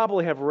I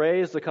probably have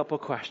raised a couple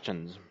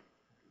questions,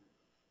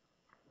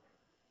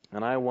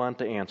 and I want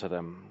to answer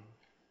them.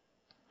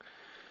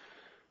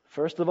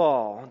 First of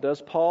all,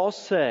 does Paul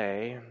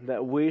say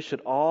that we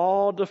should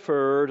all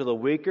defer to the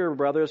weaker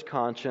brother's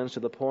conscience to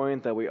the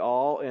point that we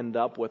all end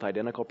up with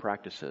identical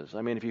practices?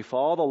 I mean, if you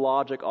follow the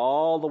logic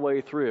all the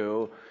way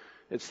through,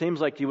 it seems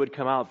like you would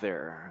come out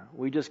there.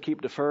 We just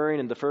keep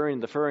deferring and deferring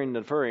and deferring and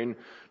deferring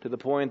to the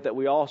point that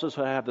we also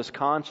have this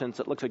conscience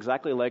that looks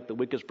exactly like the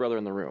weakest brother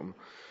in the room.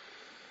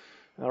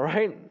 All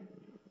right?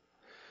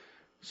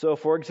 So,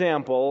 for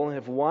example,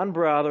 if one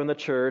brother in the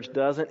church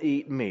doesn't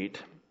eat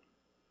meat,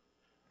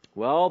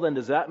 well, then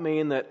does that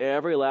mean that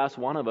every last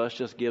one of us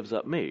just gives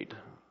up meat?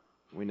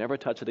 We never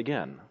touch it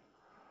again.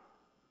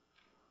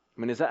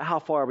 I mean, is that how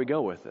far we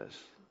go with this?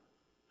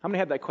 How many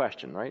had that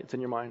question, right? It's in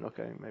your mind?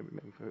 Okay, maybe.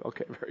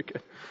 Okay, very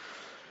good.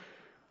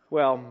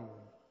 Well,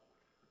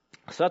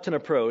 such an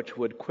approach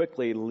would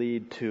quickly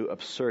lead to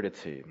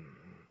absurdity.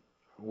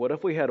 What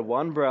if we had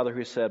one brother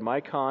who said,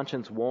 my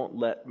conscience won't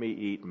let me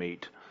eat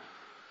meat?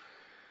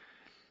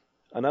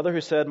 Another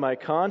who said, my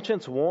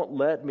conscience won't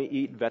let me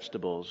eat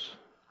vegetables.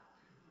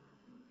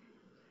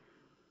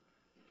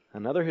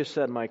 Another who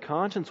said, my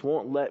conscience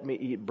won't let me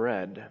eat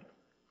bread.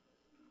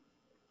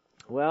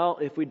 Well,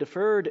 if we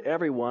deferred to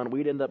everyone,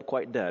 we'd end up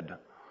quite dead.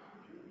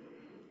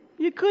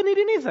 You couldn't eat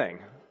anything.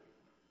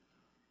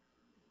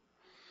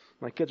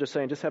 My kids are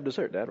saying, just have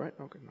dessert, Dad, right?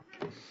 Okay.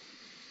 No.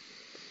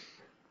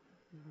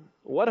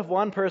 What if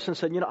one person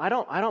said, I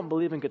don't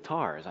believe in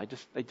guitars.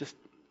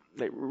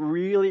 It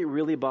really,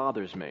 really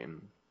bothers me.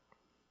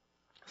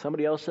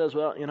 Somebody else says,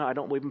 well, I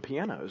don't believe in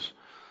pianos.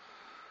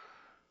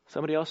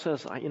 Somebody else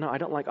says, I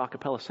don't like a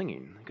cappella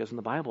singing, because in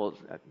the Bible,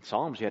 at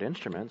Psalms, you had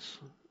instruments.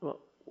 Well,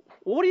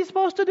 what are you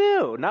supposed to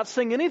do? Not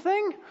sing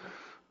anything?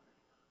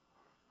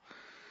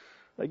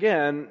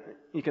 Again,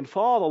 you can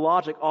follow the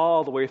logic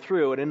all the way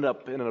through and end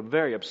up in a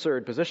very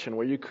absurd position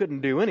where you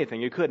couldn't do anything.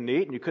 You couldn't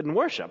eat and you couldn't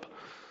worship.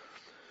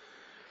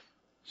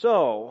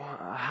 So,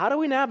 how do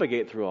we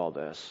navigate through all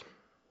this?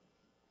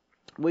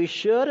 We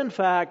should, in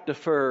fact,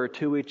 defer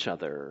to each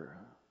other,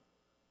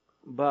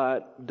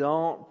 but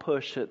don't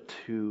push it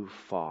too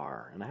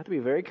far. And I have to be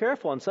very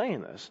careful in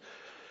saying this.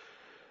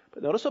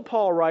 But notice what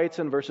Paul writes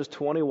in verses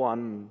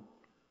 21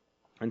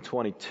 and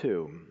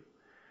 22.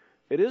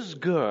 It is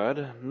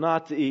good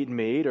not to eat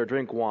meat or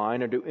drink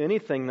wine or do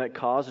anything that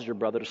causes your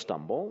brother to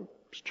stumble.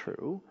 It's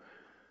true.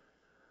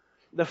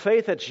 The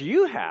faith that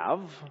you have,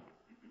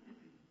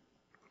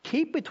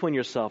 keep between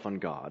yourself and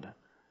God.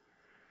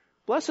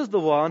 Blessed is the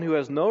one who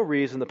has no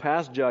reason to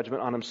pass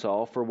judgment on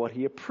himself for what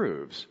he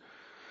approves.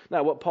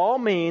 Now, what Paul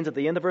means at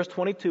the end of verse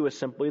 22 is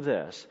simply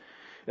this.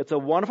 It's a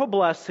wonderful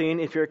blessing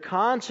if your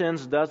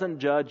conscience doesn't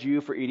judge you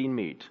for eating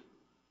meat.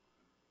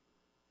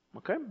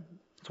 Okay?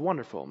 It's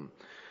wonderful.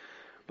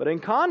 But in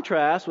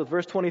contrast with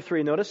verse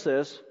 23, notice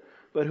this.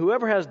 But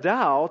whoever has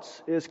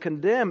doubts is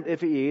condemned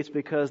if he eats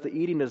because the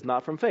eating is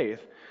not from faith.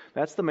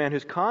 That's the man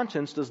whose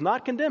conscience does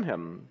not condemn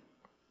him.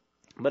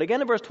 But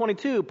again in verse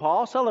 22,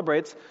 Paul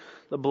celebrates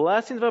the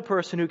blessings of a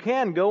person who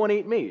can go and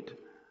eat meat.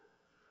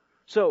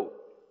 So,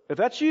 if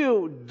that's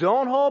you,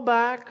 don't hold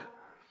back.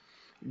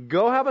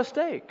 Go have a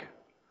steak.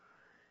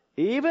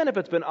 Even if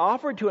it's been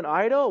offered to an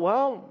idol,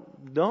 well,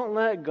 don't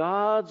let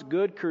God's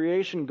good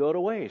creation go to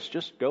waste.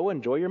 Just go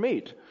enjoy your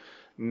meat.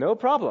 No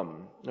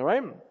problem. All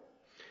right?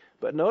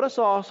 But notice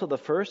also the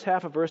first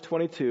half of verse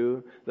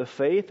 22, the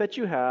faith that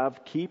you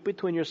have, keep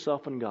between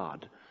yourself and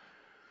God.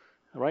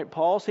 All right?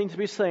 Paul seems to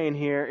be saying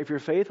here, if your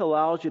faith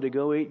allows you to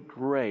go eat,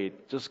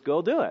 great. Just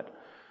go do it.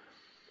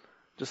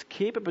 Just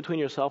keep it between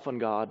yourself and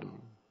God.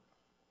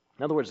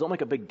 In other words, don't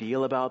make a big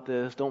deal about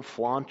this. Don't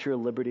flaunt your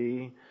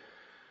liberty.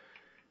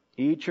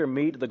 Eat your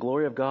meat to the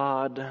glory of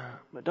God.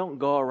 But don't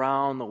go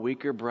around the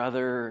weaker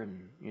brother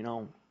and,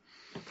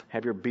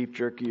 have your beef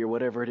jerky or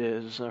whatever it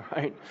is. All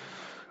right?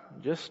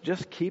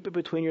 Just keep it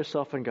between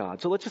yourself and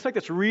God. So let's just make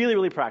this really,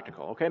 really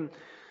practical, okay?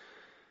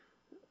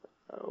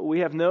 We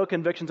have no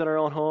convictions in our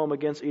own home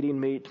against eating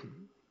meat.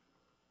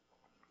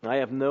 I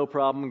have no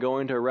problem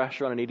going to a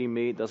restaurant and eating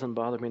meat. Doesn't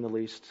bother me in the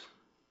least.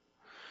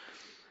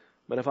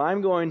 But if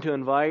I'm going to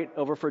invite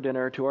over for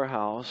dinner to our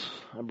house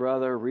a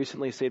brother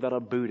recently saved out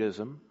of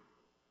Buddhism,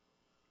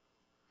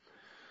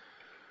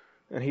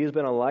 and he's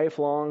been a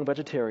lifelong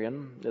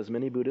vegetarian, as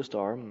many Buddhists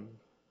are,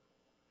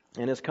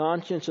 and his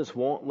conscience just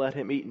won't let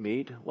him eat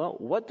meat, well,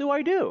 what do?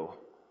 I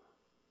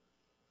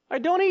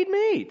don't eat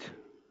meat.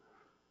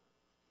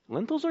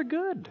 Lentils are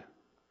good.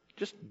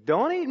 Just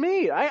don't eat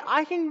meat.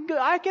 I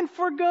can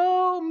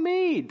forgo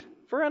meat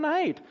for a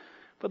night.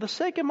 For the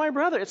sake of my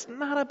brother, it's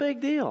not a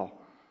big deal.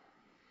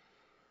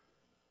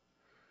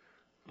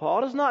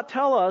 Paul does not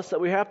tell us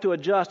that we have to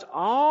adjust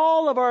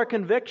all of our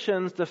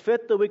convictions to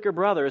fit the weaker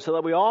brother so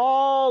that we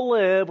all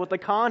live with the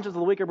conscience of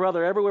the weaker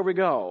brother everywhere we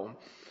go.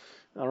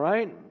 All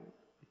right?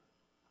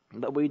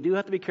 But we do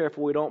have to be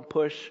careful we don't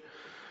push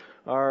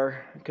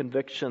our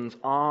convictions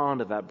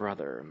onto that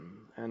brother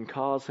and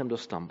cause him to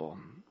stumble.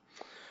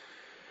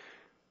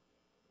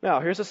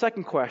 Now, here's the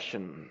second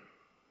question.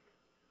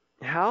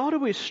 How do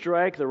we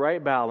strike the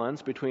right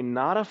balance between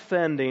not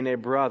offending a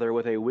brother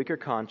with a weaker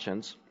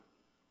conscience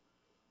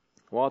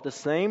while at the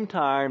same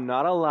time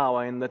not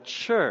allowing the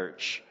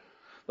church,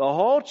 the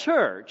whole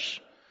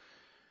church,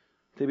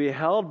 to be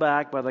held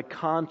back by the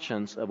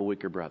conscience of a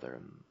weaker brother?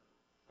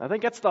 I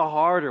think that's the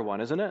harder one,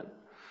 isn't it?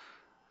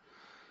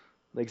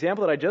 The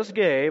example that I just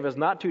gave is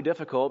not too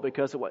difficult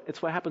because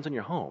it's what happens in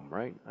your home,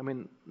 right? I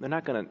mean, they're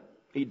not going to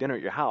eat dinner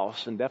at your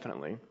house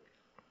indefinitely.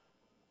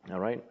 All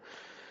right?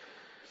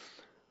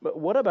 But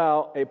what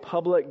about a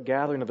public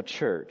gathering of a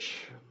church?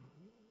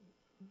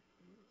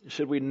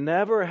 Should we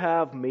never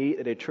have meat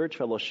at a church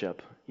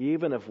fellowship,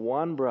 even if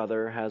one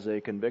brother has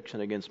a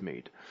conviction against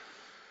meat?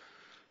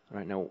 All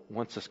right, now,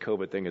 once this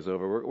COVID thing is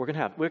over, we're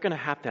going to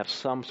have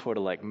some sort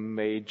of like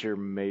major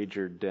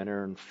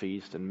dinner and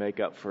feast and make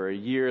up for a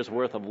year's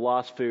worth of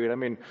lost food. I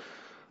mean,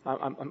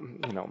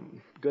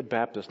 I'm good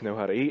Baptists know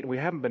how to eat, and we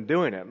haven't been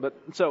doing it. But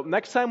so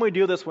next time we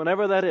do this,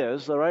 whenever that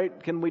is, all right,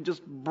 can we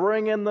just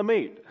bring in the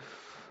meat?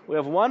 We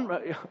have one.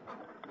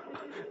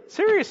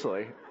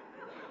 Seriously,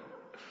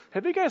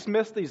 have you guys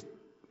missed these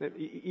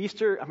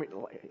Easter? I mean,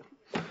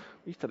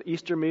 we used to have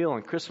Easter meal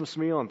and Christmas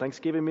meal and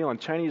Thanksgiving meal and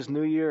Chinese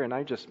New Year, and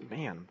I've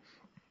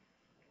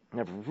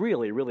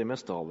really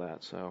missed all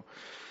that. So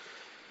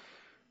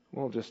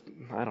we'll just,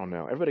 I don't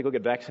know. Everybody go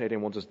get vaccinated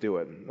and we'll just do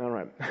it. All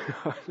right.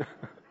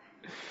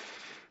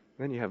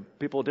 Then you have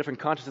people with different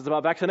consciences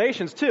about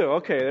vaccinations too.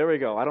 Okay, there we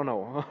go. I don't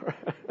know.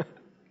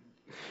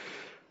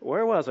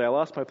 Where was I? I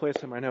lost my place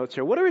in my notes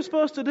here. What are we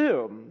supposed to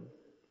do?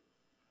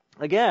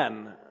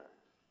 Again,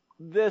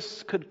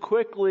 this could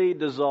quickly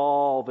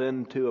dissolve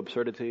into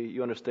absurdity.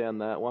 You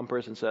understand that? One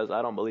person says,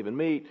 I don't believe in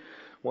meat.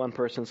 One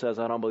person says,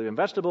 I don't believe in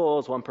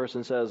vegetables. One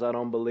person says, I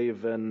don't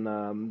believe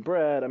in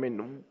bread. I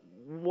mean,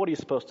 what are you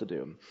supposed to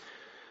do?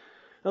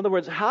 In other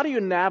words, how do you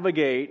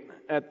navigate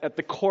at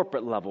the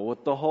corporate level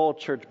with the whole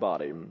church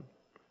body?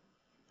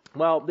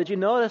 Well, did you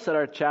notice that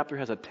our chapter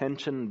has a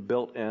tension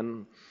built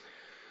in?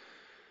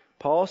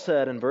 Paul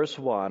said in verse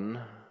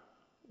 1,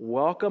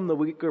 welcome the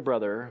weaker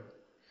brother,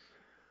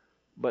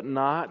 but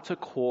not to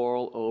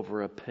quarrel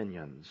over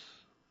opinions.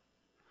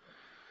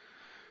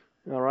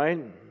 All right?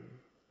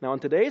 Now, in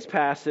today's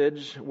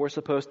passage, we're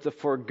supposed to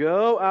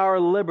forego our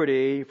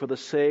liberty for the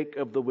sake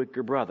of the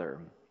weaker brother.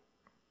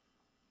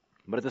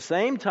 But at the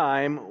same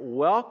time,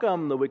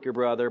 welcome the weaker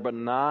brother, but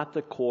not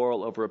to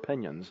quarrel over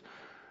opinions.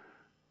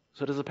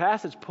 So does the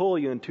passage pull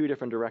you in two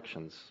different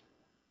directions?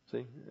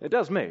 See? It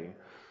does me.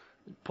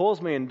 It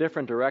pulls me in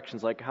different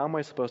directions. Like, how am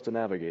I supposed to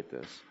navigate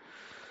this?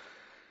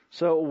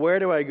 So where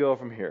do I go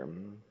from here?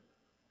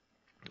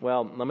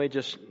 Well,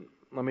 it's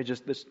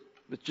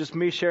just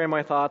me sharing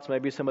my thoughts.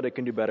 Maybe somebody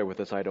can do better with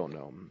this. I don't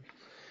know.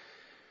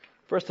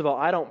 First of all,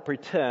 I don't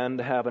pretend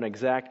to have an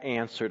exact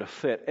answer to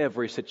fit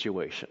every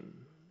situation.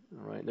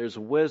 All right? There's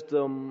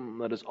wisdom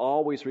that is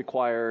always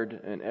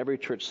required in every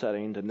church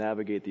setting to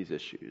navigate these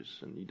issues.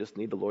 And you just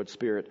need the Lord's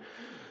Spirit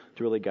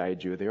to really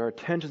guide you. There are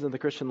tensions in the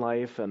Christian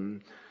life,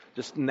 and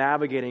just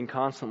navigating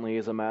constantly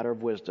is a matter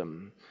of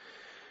wisdom.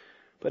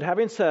 But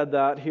having said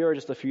that, here are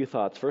just a few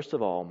thoughts. First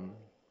of all,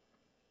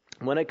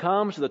 when it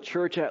comes to the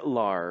church at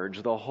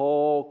large, the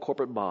whole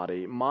corporate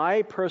body,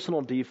 my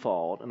personal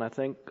default, and I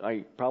think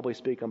I probably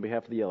speak on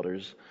behalf of the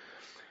elders,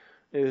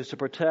 is to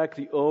protect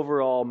the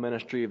overall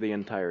ministry of the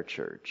entire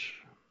church.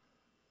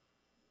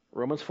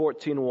 Romans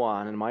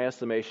 14:1, in my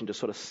estimation, just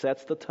sort of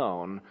sets the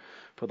tone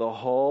for the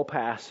whole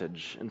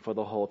passage and for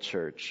the whole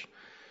church.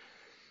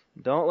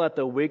 Don't let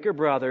the weaker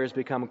brothers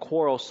become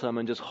quarrelsome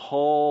and just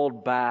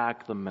hold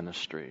back the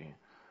ministry.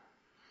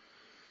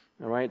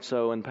 All right,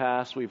 so in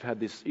past we've had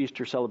this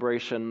Easter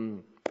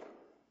celebration.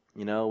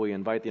 You know, we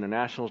invite the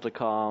internationals to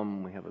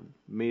come. We have a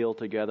meal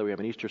together. We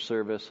have an Easter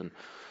service and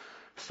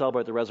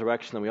celebrate the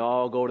resurrection. Then we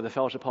all go to the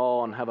fellowship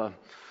hall and have a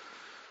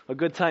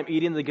good time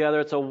eating together.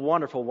 It's a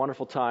wonderful,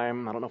 wonderful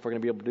time. I don't know if we're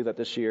going to be able to do that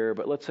this year,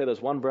 but let's say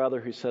there's one brother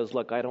who says,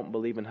 look, I don't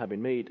believe in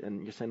having meat.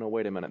 And you say, no,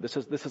 wait a minute. This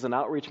is an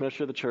outreach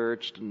ministry of the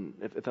church. And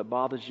if that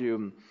bothers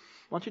you,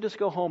 why don't you just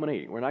go home and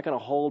eat? We're not going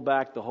to hold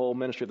back the whole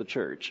ministry of the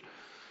church.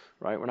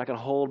 right? We're not going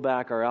to hold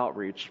back our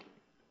outreach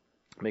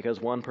because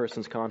one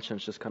person's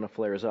conscience just kind of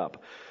flares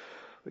up.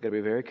 We've got to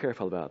be very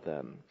careful about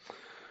that.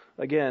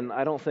 Again,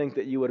 I don't think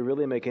that you would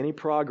really make any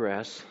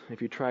progress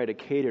if you try to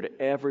cater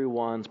to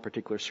everyone's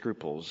particular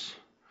scruples.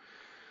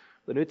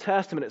 The New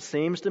Testament, it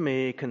seems to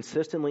me,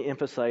 consistently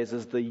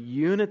emphasizes the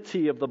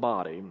unity of the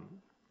body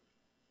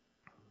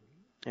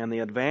and the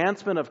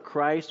advancement of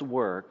Christ's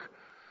work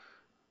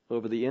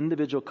over the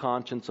individual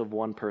conscience of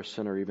one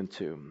person or even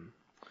two.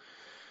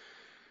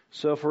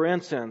 So, for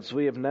instance,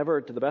 we have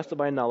never, to the best of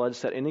my knowledge,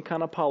 set any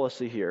kind of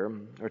policy here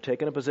or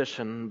taken a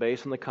position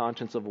based on the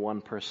conscience of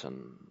one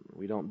person.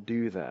 We don't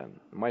do that,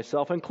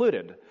 myself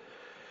included.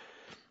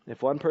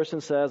 If one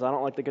person says, I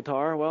don't like the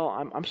guitar, well,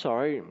 I'm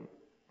sorry.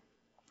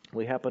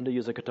 We happen to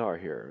use a guitar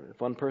here.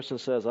 If one person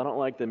says, I don't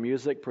like the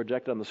music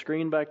projected on the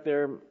screen back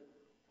there,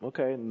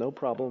 okay, no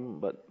problem,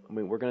 but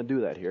we're going to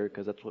do that here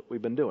because that's what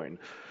we've been doing.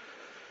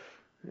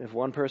 If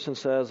one person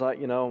says, I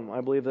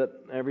believe that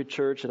every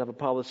church should have a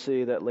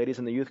policy that ladies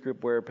in the youth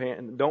group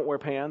don't wear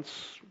pants,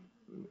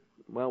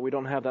 well, we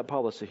don't have that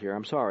policy here.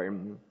 I'm sorry.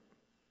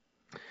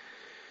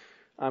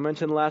 I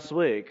mentioned last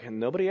week, and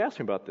nobody asked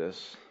me about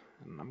this,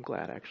 and I'm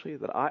glad actually,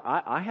 that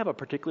I have a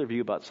particular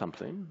view about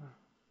something.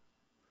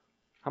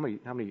 How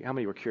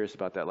many were curious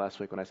about that last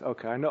week when I said,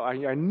 okay, I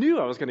knew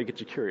I was going to get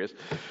you curious.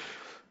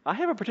 I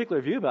have a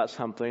particular view about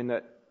something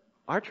that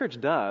our church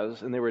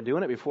does, and they were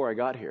doing it before I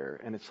got here,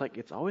 and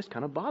it's always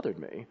kind of bothered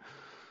me.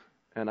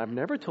 And I've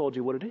never told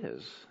you what it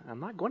is. I'm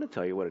not going to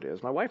tell you what it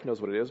is. My wife knows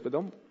what it is, but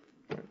don't.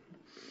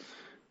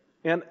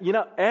 And,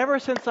 ever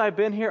since I've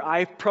been here,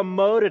 I've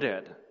promoted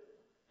it.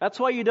 That's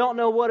why you don't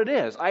know what it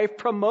is. I've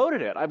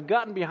promoted it. I've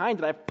gotten behind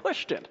it. I've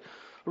pushed it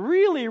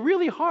really,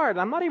 really hard.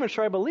 I'm not even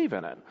sure I believe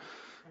in it,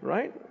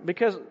 right?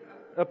 Because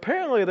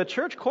apparently the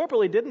church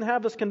corporately didn't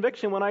have this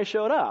conviction when I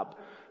showed up.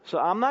 So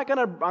I'm not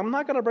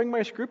gonna bring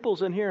my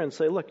scruples in here and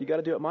say, look, you got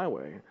to do it my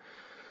way.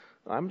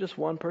 I'm just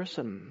one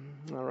person.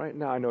 All right,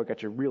 now I know I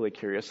got you really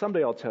curious.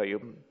 Someday I'll tell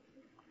you.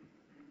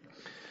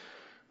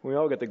 We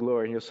all get the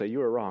glory, and you'll say you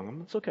were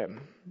wrong. It's okay.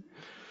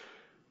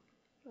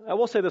 I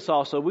will say this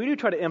also: we do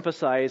try to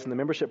emphasize in the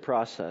membership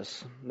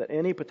process that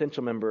any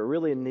potential member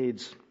really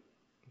needs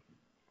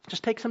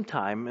just take some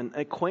time and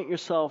acquaint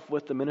yourself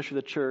with the ministry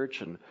of the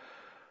church and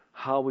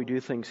how we do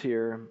things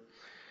here.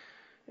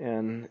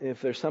 And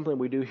if there's something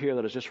we do here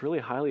that is just really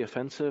highly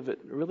offensive, it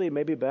really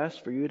may be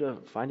best for you to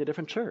find a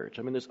different church.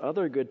 I mean, there's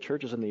other good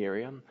churches in the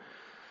area.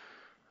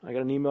 I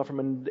got an email from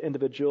an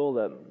individual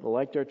that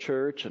liked our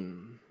church,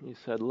 and he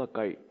said, look,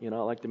 I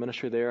like the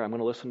ministry there. I'm going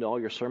to listen to all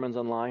your sermons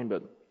online,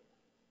 but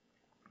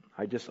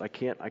I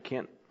can't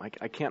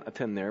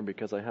attend there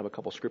because I have a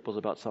couple scruples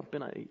about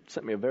something. He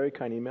sent me a very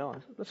kind email. I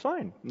said, that's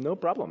fine, no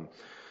problem.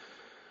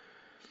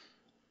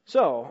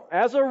 So,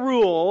 as a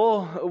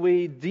rule,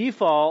 we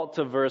default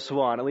to verse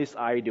 1. At least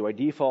I do. I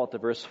default to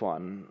verse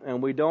 1.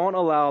 And we don't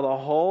allow the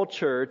whole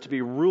church to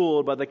be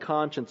ruled by the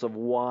conscience of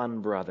one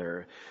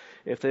brother.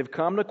 If they've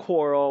come to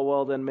quarrel,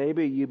 well, then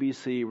maybe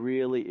UBC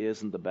really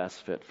isn't the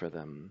best fit for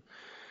them.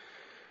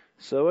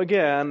 So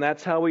again,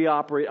 that's how we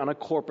operate on a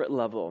corporate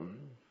level.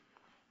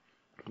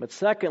 But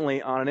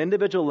secondly, on an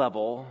individual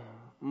level,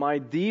 my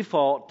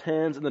default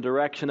tends in the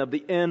direction of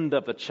the end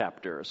of the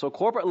chapter. So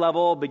corporate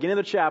level, beginning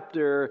of the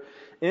chapter,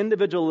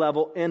 individual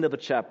level, end of the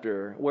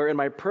chapter, where in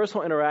my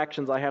personal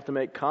interactions I have to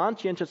make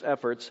conscientious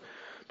efforts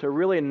to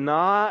really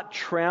not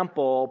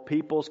trample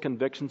people's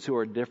convictions who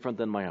are different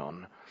than my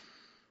own.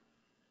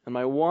 In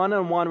my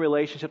one-on-one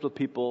relationships with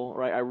people,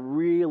 right, I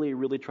really,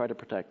 really try to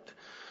protect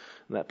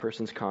that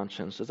person's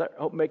conscience. Does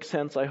that make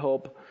sense, I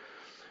hope?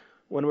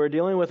 When we're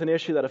dealing with an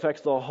issue that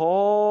affects the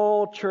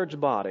whole church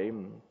body,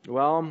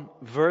 well,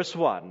 verse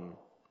 1.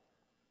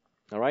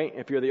 All right?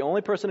 If you're the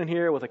only person in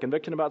here with a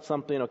conviction about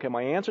something, okay,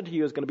 my answer to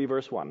you is going to be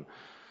verse 1.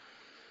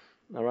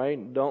 All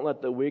right? Don't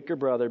let the weaker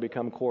brother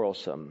become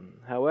quarrelsome.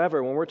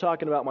 However, when we're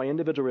talking about my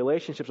individual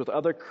relationships with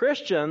other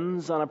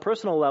Christians on a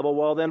personal level,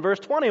 well, then verse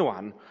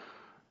 21.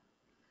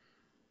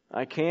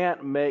 I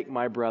can't make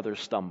my brother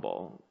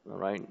stumble. All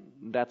right?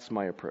 That's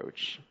my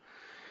approach.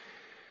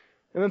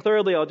 And then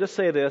thirdly, I'll just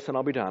say this and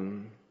I'll be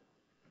done.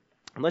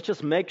 Let's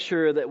just make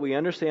sure that we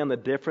understand the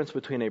difference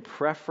between a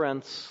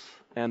preference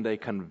and a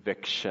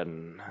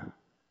conviction.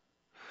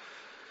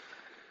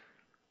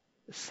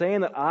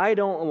 Saying that I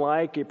don't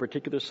like a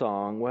particular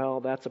song, well,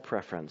 that's a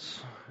preference.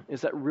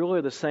 Is that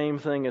really the same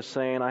thing as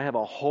saying I have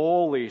a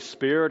Holy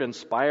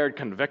Spirit-inspired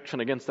conviction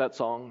against that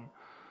song?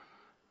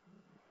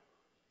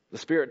 The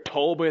Spirit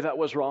told me that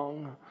was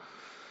wrong.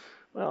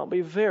 Well,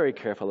 be very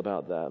careful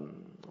about that.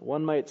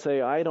 One might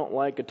say, I don't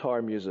like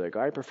guitar music.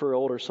 I prefer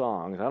older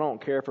songs. I don't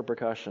care for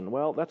percussion.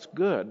 Well, that's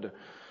good.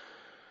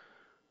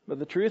 But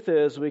the truth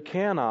is, we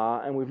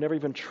cannot, and we've never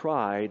even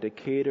tried to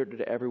cater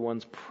to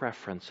everyone's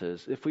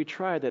preferences. If we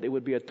tried that, it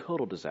would be a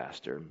total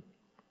disaster.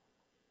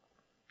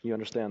 You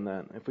understand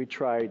that? If we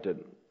tried to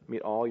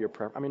meet all your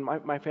preferences. I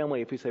mean, my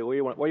family, if we say, where do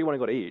you want to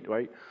go to eat,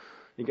 right?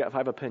 You got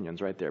 5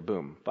 opinions right there.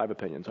 Boom, 5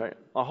 opinions, right?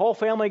 A whole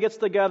family gets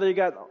together,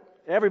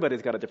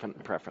 everybody's got a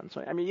different preference.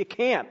 Right? I mean, you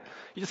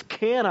just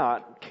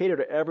cannot cater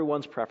to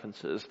everyone's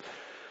preferences.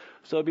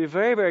 So be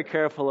very, very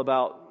careful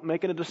about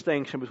making a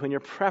distinction between your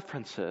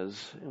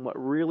preferences and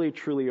what really,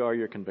 truly are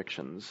your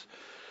convictions.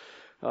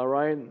 All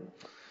right?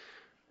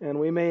 And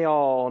we may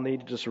all need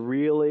to just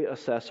really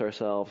assess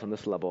ourselves on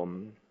this level.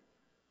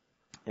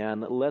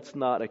 And let's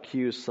not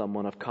accuse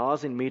someone of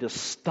causing me to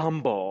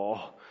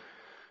stumble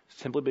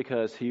simply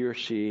because he or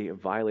she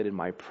violated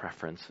my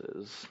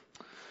preferences.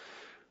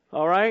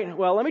 All right,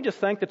 well, let me just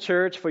thank the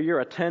church for your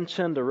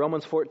attention to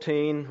Romans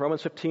 14.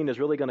 Romans 15 is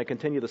really going to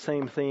continue the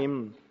same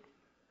theme,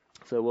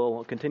 so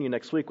we'll continue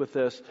next week with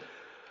this.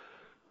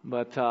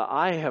 But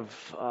I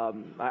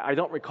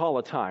don't recall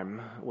a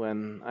time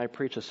when I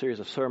preached a series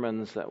of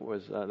sermons that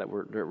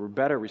were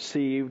better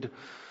received,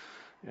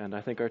 and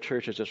I think our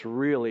church has just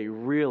really,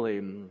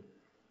 really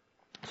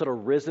sort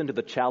of risen to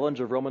the challenge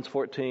of Romans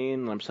 14.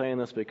 And I'm saying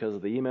this because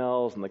of the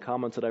emails and the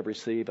comments that I've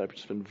received. I've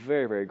just been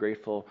very, very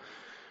grateful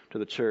to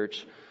the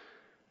church.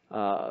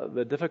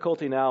 The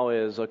difficulty now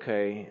is,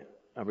 okay,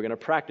 are we going to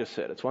practice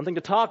it? It's one thing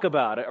to talk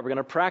about it. Are we going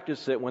to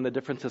practice it when the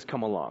differences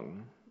come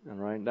along? All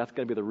right, that's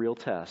going to be the real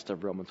test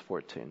of Romans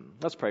 14.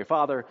 Let's pray.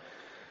 Father,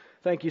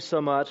 thank you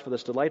so much for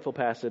this delightful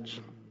passage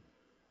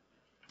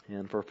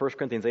and for 1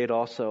 Corinthians 8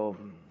 also.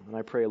 And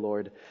I pray,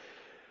 Lord,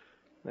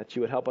 that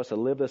you would help us to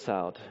live this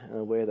out in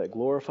a way that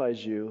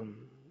glorifies you,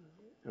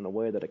 in a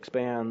way that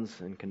expands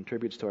and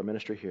contributes to our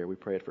ministry here. We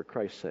pray it for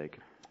Christ's sake.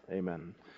 Amen.